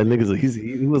 that nigga's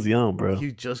he was young, bro.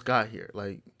 He just got here.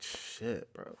 Like,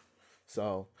 shit, bro.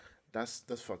 So that's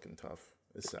fucking tough.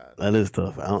 It's sad. That is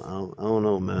tough. I don't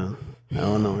know, man. I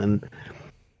don't know, and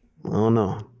I don't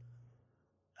know.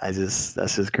 That's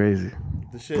just crazy.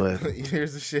 The shit. But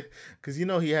here's the shit, because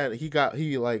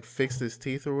he like fixed his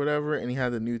teeth or whatever, and he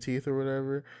had the new teeth or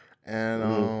whatever,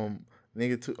 and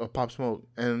nigga Pop Smoke,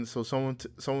 and so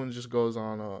someone just goes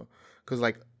on because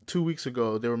like 2 weeks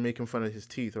ago they were making fun of his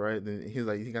teeth, right? Then he's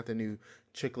like, he got the new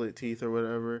chiclet teeth or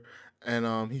whatever,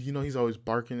 and he's always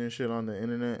barking and shit on the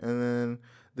internet, and then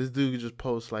this dude just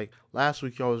posts like, last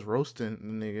week y'all was roasting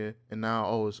the nigga, and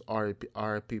now it's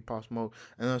RIP Pop Smoke,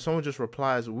 and then someone just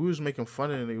replies, we was making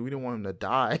fun of the nigga, we didn't want him to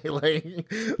die. like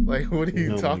what are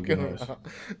you talking about?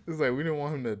 It's like, we didn't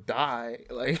want him to die.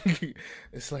 Like,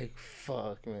 it's like,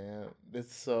 fuck, man.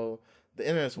 It's so, the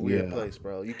internet's a weird place,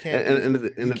 bro. You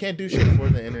can't you can't do shit for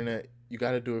the internet. You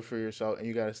got to do it for yourself, and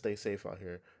you got to stay safe out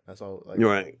here. That's all. Like,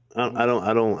 you're right. I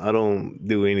don't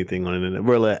do anything on the internet,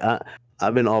 bro. Like,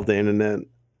 I've been off the internet.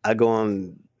 I go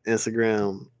on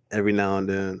Instagram every now and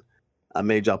then. I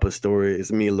may drop a story.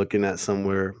 It's me looking at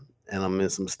somewhere, and I'm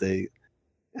in some state,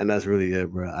 and that's really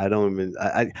it, bro. I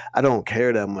don't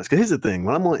care that much. Cause here's the thing: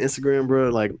 when I'm on Instagram, bro,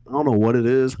 like, I don't know what it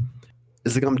is.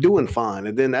 It's like I'm doing fine,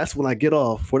 and then that's when I get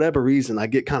off. For whatever reason, I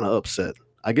get kind of upset.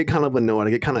 I get kind of annoyed. I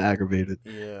get kind of aggravated,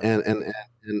 and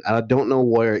I don't know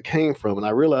where it came from. And I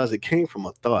realized it came from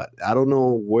a thought. I don't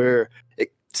know where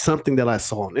it. Something that I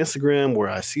saw on Instagram where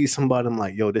I see somebody, I'm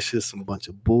like, yo, this is some bunch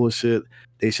of bullshit.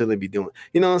 They shouldn't be doing.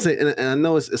 You know what I'm saying? And I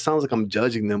know it sounds like I'm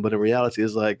judging them, but in reality,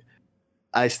 it's like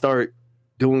I start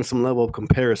doing some level of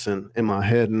comparison in my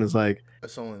head, and it's like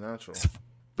it's only natural.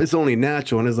 It's only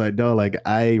natural, and it's like, dog, like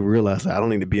I realize I don't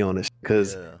need to be on this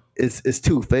because it's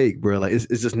too fake, bro. Like it's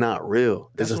just not real.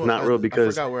 It's just not real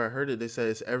because I forgot where I heard it. They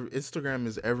said Instagram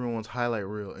is everyone's highlight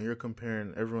reel, and you're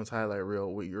comparing everyone's highlight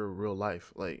reel with your real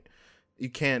life. Like, you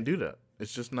can't do that.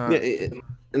 It's just not. Yeah,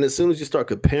 and as soon as you start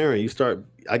comparing, you start,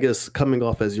 I guess, coming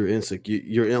off as your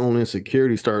own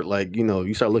insecurity. Start like,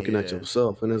 you start looking at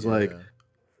yourself, and it's like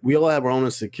we all have our own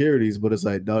insecurities, but it's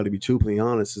like, dog, to be truthfully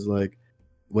honest, is like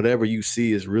whatever you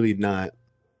see is really not.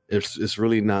 It's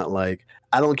really not like,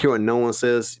 I don't care what no one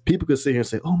says. People could sit here and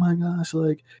say, "Oh my gosh,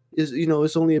 like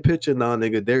it's only a picture." Nah,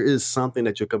 nigga, there is something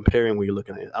that you're comparing when you're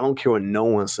looking at it. I don't care what no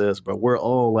one says, bro. We're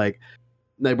all like,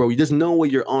 bro, you just know when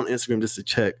you're on Instagram just to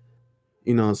check,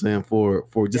 you know what I'm saying, for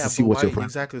just to see what you're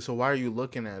exactly. So why are you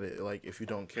looking at it like if you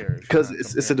don't care? Because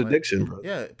it's an addiction, bro.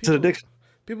 Yeah, it's an addiction.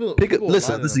 People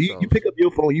listen. You pick up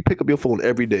your phone. You pick up your phone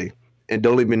every day and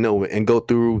don't even know it, and go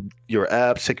through your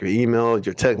apps, check your email,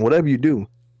 your text, whatever you do,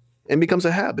 and it becomes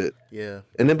a habit. Yeah.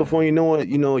 And then before you know it,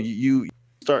 you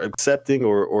start accepting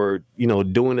or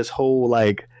doing this whole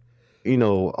like,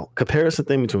 comparison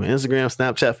thing between Instagram,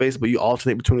 Snapchat, Facebook. You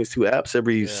alternate between these two apps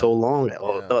every so long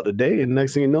throughout the day, and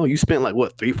next thing you know, you spent like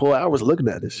 3-4 hours looking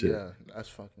at this shit. Yeah, that's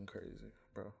fucking crazy,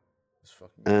 bro. It's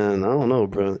fucking crazy. And I don't know,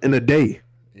 bro. In a day,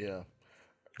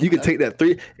 you could take that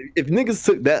if niggas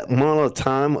took that amount of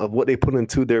time of what they put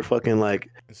into their fucking like,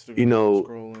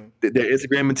 scrolling. Their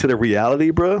Instagram into the reality,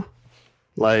 bro.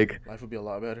 Like, life would be a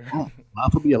lot better.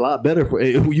 Life would be a lot better.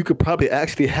 You could probably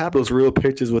actually have those real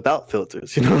pictures without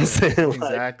filters. You know what I'm saying?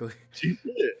 Exactly.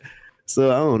 So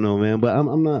I don't know, man. But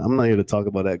I'm not here to talk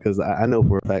about that because I know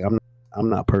for a fact I'm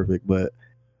not perfect. But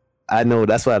I know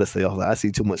that's why I say I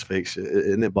see too much fake shit,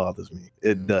 and it bothers me.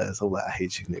 It does. I'm like, I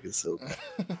hate you niggas so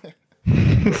bad.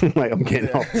 Like, I'm getting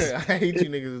off. I hate you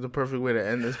niggas is the perfect way to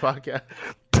end this podcast.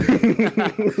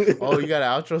 Oh, you got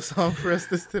an outro song for us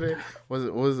today? What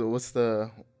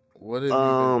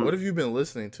have you been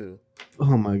listening to?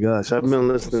 Oh my gosh, I've been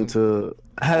listening to.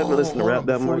 I haven't listened to rap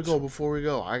that much. Before we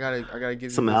go, I gotta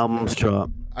give some albums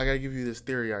drop. I gotta give you this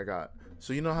theory I got.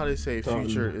 So you know how they say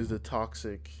Future is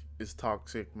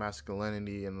toxic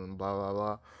masculinity and blah blah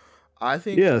blah. I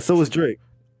think so is Drake.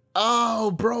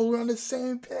 Oh, bro, we're on the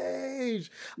same page.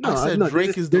 No, I said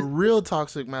Drake is the real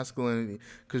toxic masculinity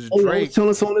because Drake. I was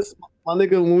telling someone this, my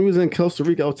nigga, when we was in Costa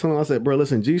Rica, I said, bro,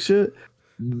 listen, G shit,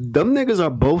 them niggas are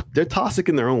both, they're toxic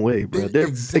in their own way, bro. They're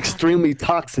extremely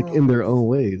toxic in their own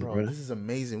ways, bro. This is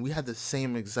amazing. We had the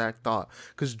same exact thought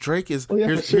because Drake is.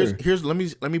 Here's let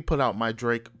me put out my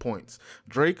Drake points.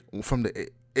 Drake, from the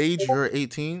age you're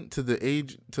 18 to the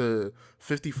age to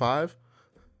 55.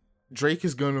 Drake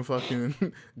is gonna try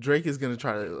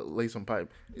to lay some pipe.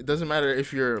 It doesn't matter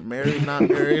if you're married, not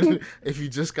married, if you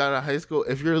just got out of high school,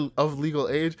 if you're of legal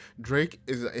age, Drake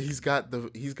he's got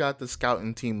the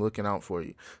scouting team looking out for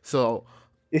you. So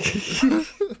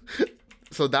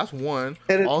so that's one.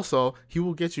 Also, he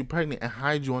will get you pregnant and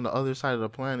hide you on the other side of the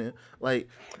planet. Like,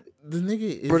 the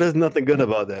nigga is, bro, there's nothing good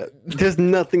about that. There's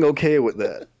nothing okay with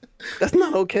that. That's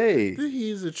not okay.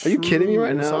 He's Are you kidding me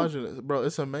right now? Bro,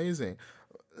 it's amazing.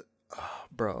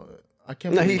 Bro, I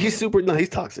can't. No, he's super. No, he's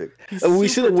toxic. We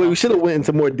should have went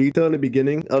into more detail in the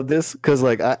beginning of this because,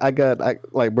 like, listen,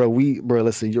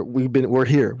 we're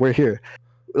here.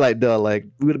 Like,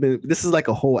 we would have been. This is like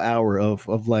a whole hour of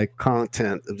like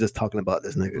content of just talking about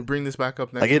this nigga. We bring this back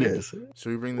up next. Like week. It is. Should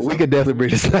we bring this? We could definitely bring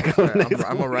this back up. Right,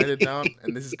 I'm gonna write it down,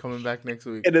 and this is coming back next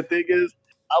week. And the thing is,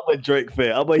 I'm a Drake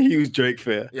fan. I'm a huge Drake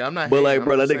fan. Yeah, I'm not. But hating, like,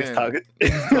 bro, that nigga's talking.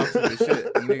 He's toxic as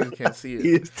shit. And niggas can't see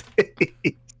it.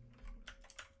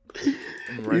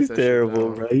 He's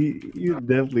terrible, bro. He's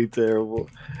definitely terrible.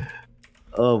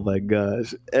 Oh my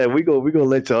gosh. And we gonna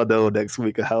let y'all know next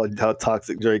week of how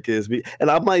toxic Drake is.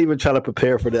 And I might even try to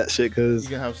prepare for that shit because you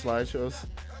can have slideshows.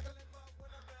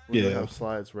 We're gonna have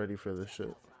slides ready for this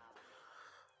shit.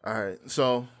 Alright,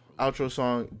 so outro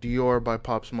song Dior by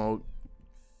Pop Smoke.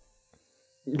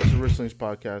 It's a Wrestling's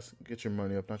podcast. Get your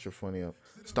money up, not your funny up.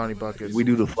 It's Donnie Buckets. We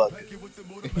do the fuck.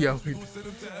 Yeah, we do.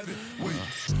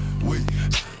 Wait.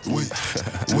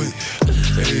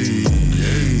 Hey.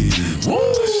 Woo!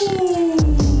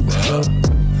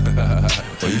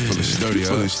 Oh, you feeling sturdy,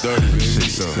 baby.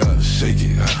 Shake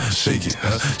it.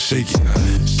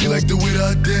 She like the way that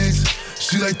I dance.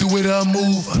 She like the way that I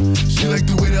move. She like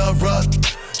the way that I rock.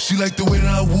 She like the way that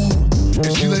I woo.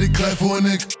 And she let it clap for a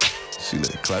nigga.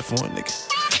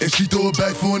 And she throw it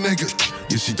back for a nigga.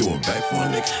 Yeah, she throw it back for a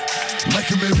nigga.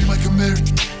 Mike and Mary.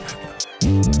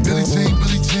 Billie Jean.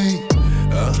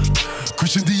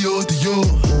 Christian Dior.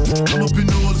 I'm up in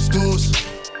all the stores.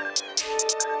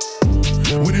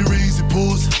 When it rains, it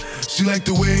pours. She like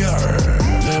the way I heard.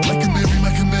 Mike and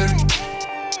Mary.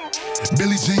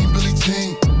 Billie Jean.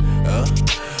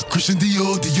 Christian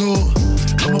Dior.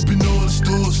 I'm up in all the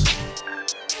stores.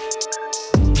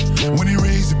 When it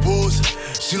rains, it pours.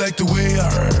 She like the way I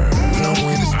heard. When I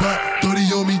walk in the spot,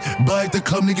 30 on me. Buy at the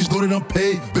club, niggas know that I'm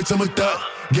paid. Bitch, I'm a thot.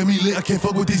 Get me lit, I can't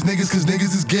fuck with these niggas cause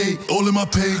niggas is gay. All in my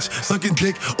page, sucking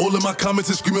dick. All in my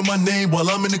comments and screaming my name while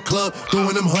I'm in the club.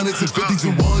 Throwing them hundreds and fifties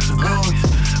and ones.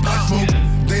 I smoke,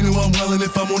 they know I'm wildin'.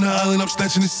 If I'm on the island, I'm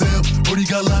snatching the cell. Brody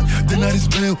got locked, the night is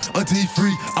bail. Until he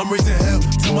free, I'm raising hell.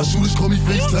 Tell my shooters call me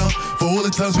FaceTime. For all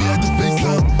the times we had to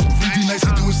FaceTime. 3D nights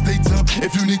to do a state time.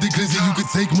 If you need the glizzy, you can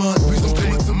take mine. Please don't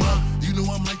come up to mine. You know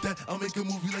I'm like that, I'll make a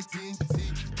movie like TNT.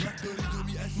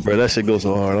 Bro, that shit goes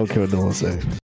so hard. I don't care what no one say.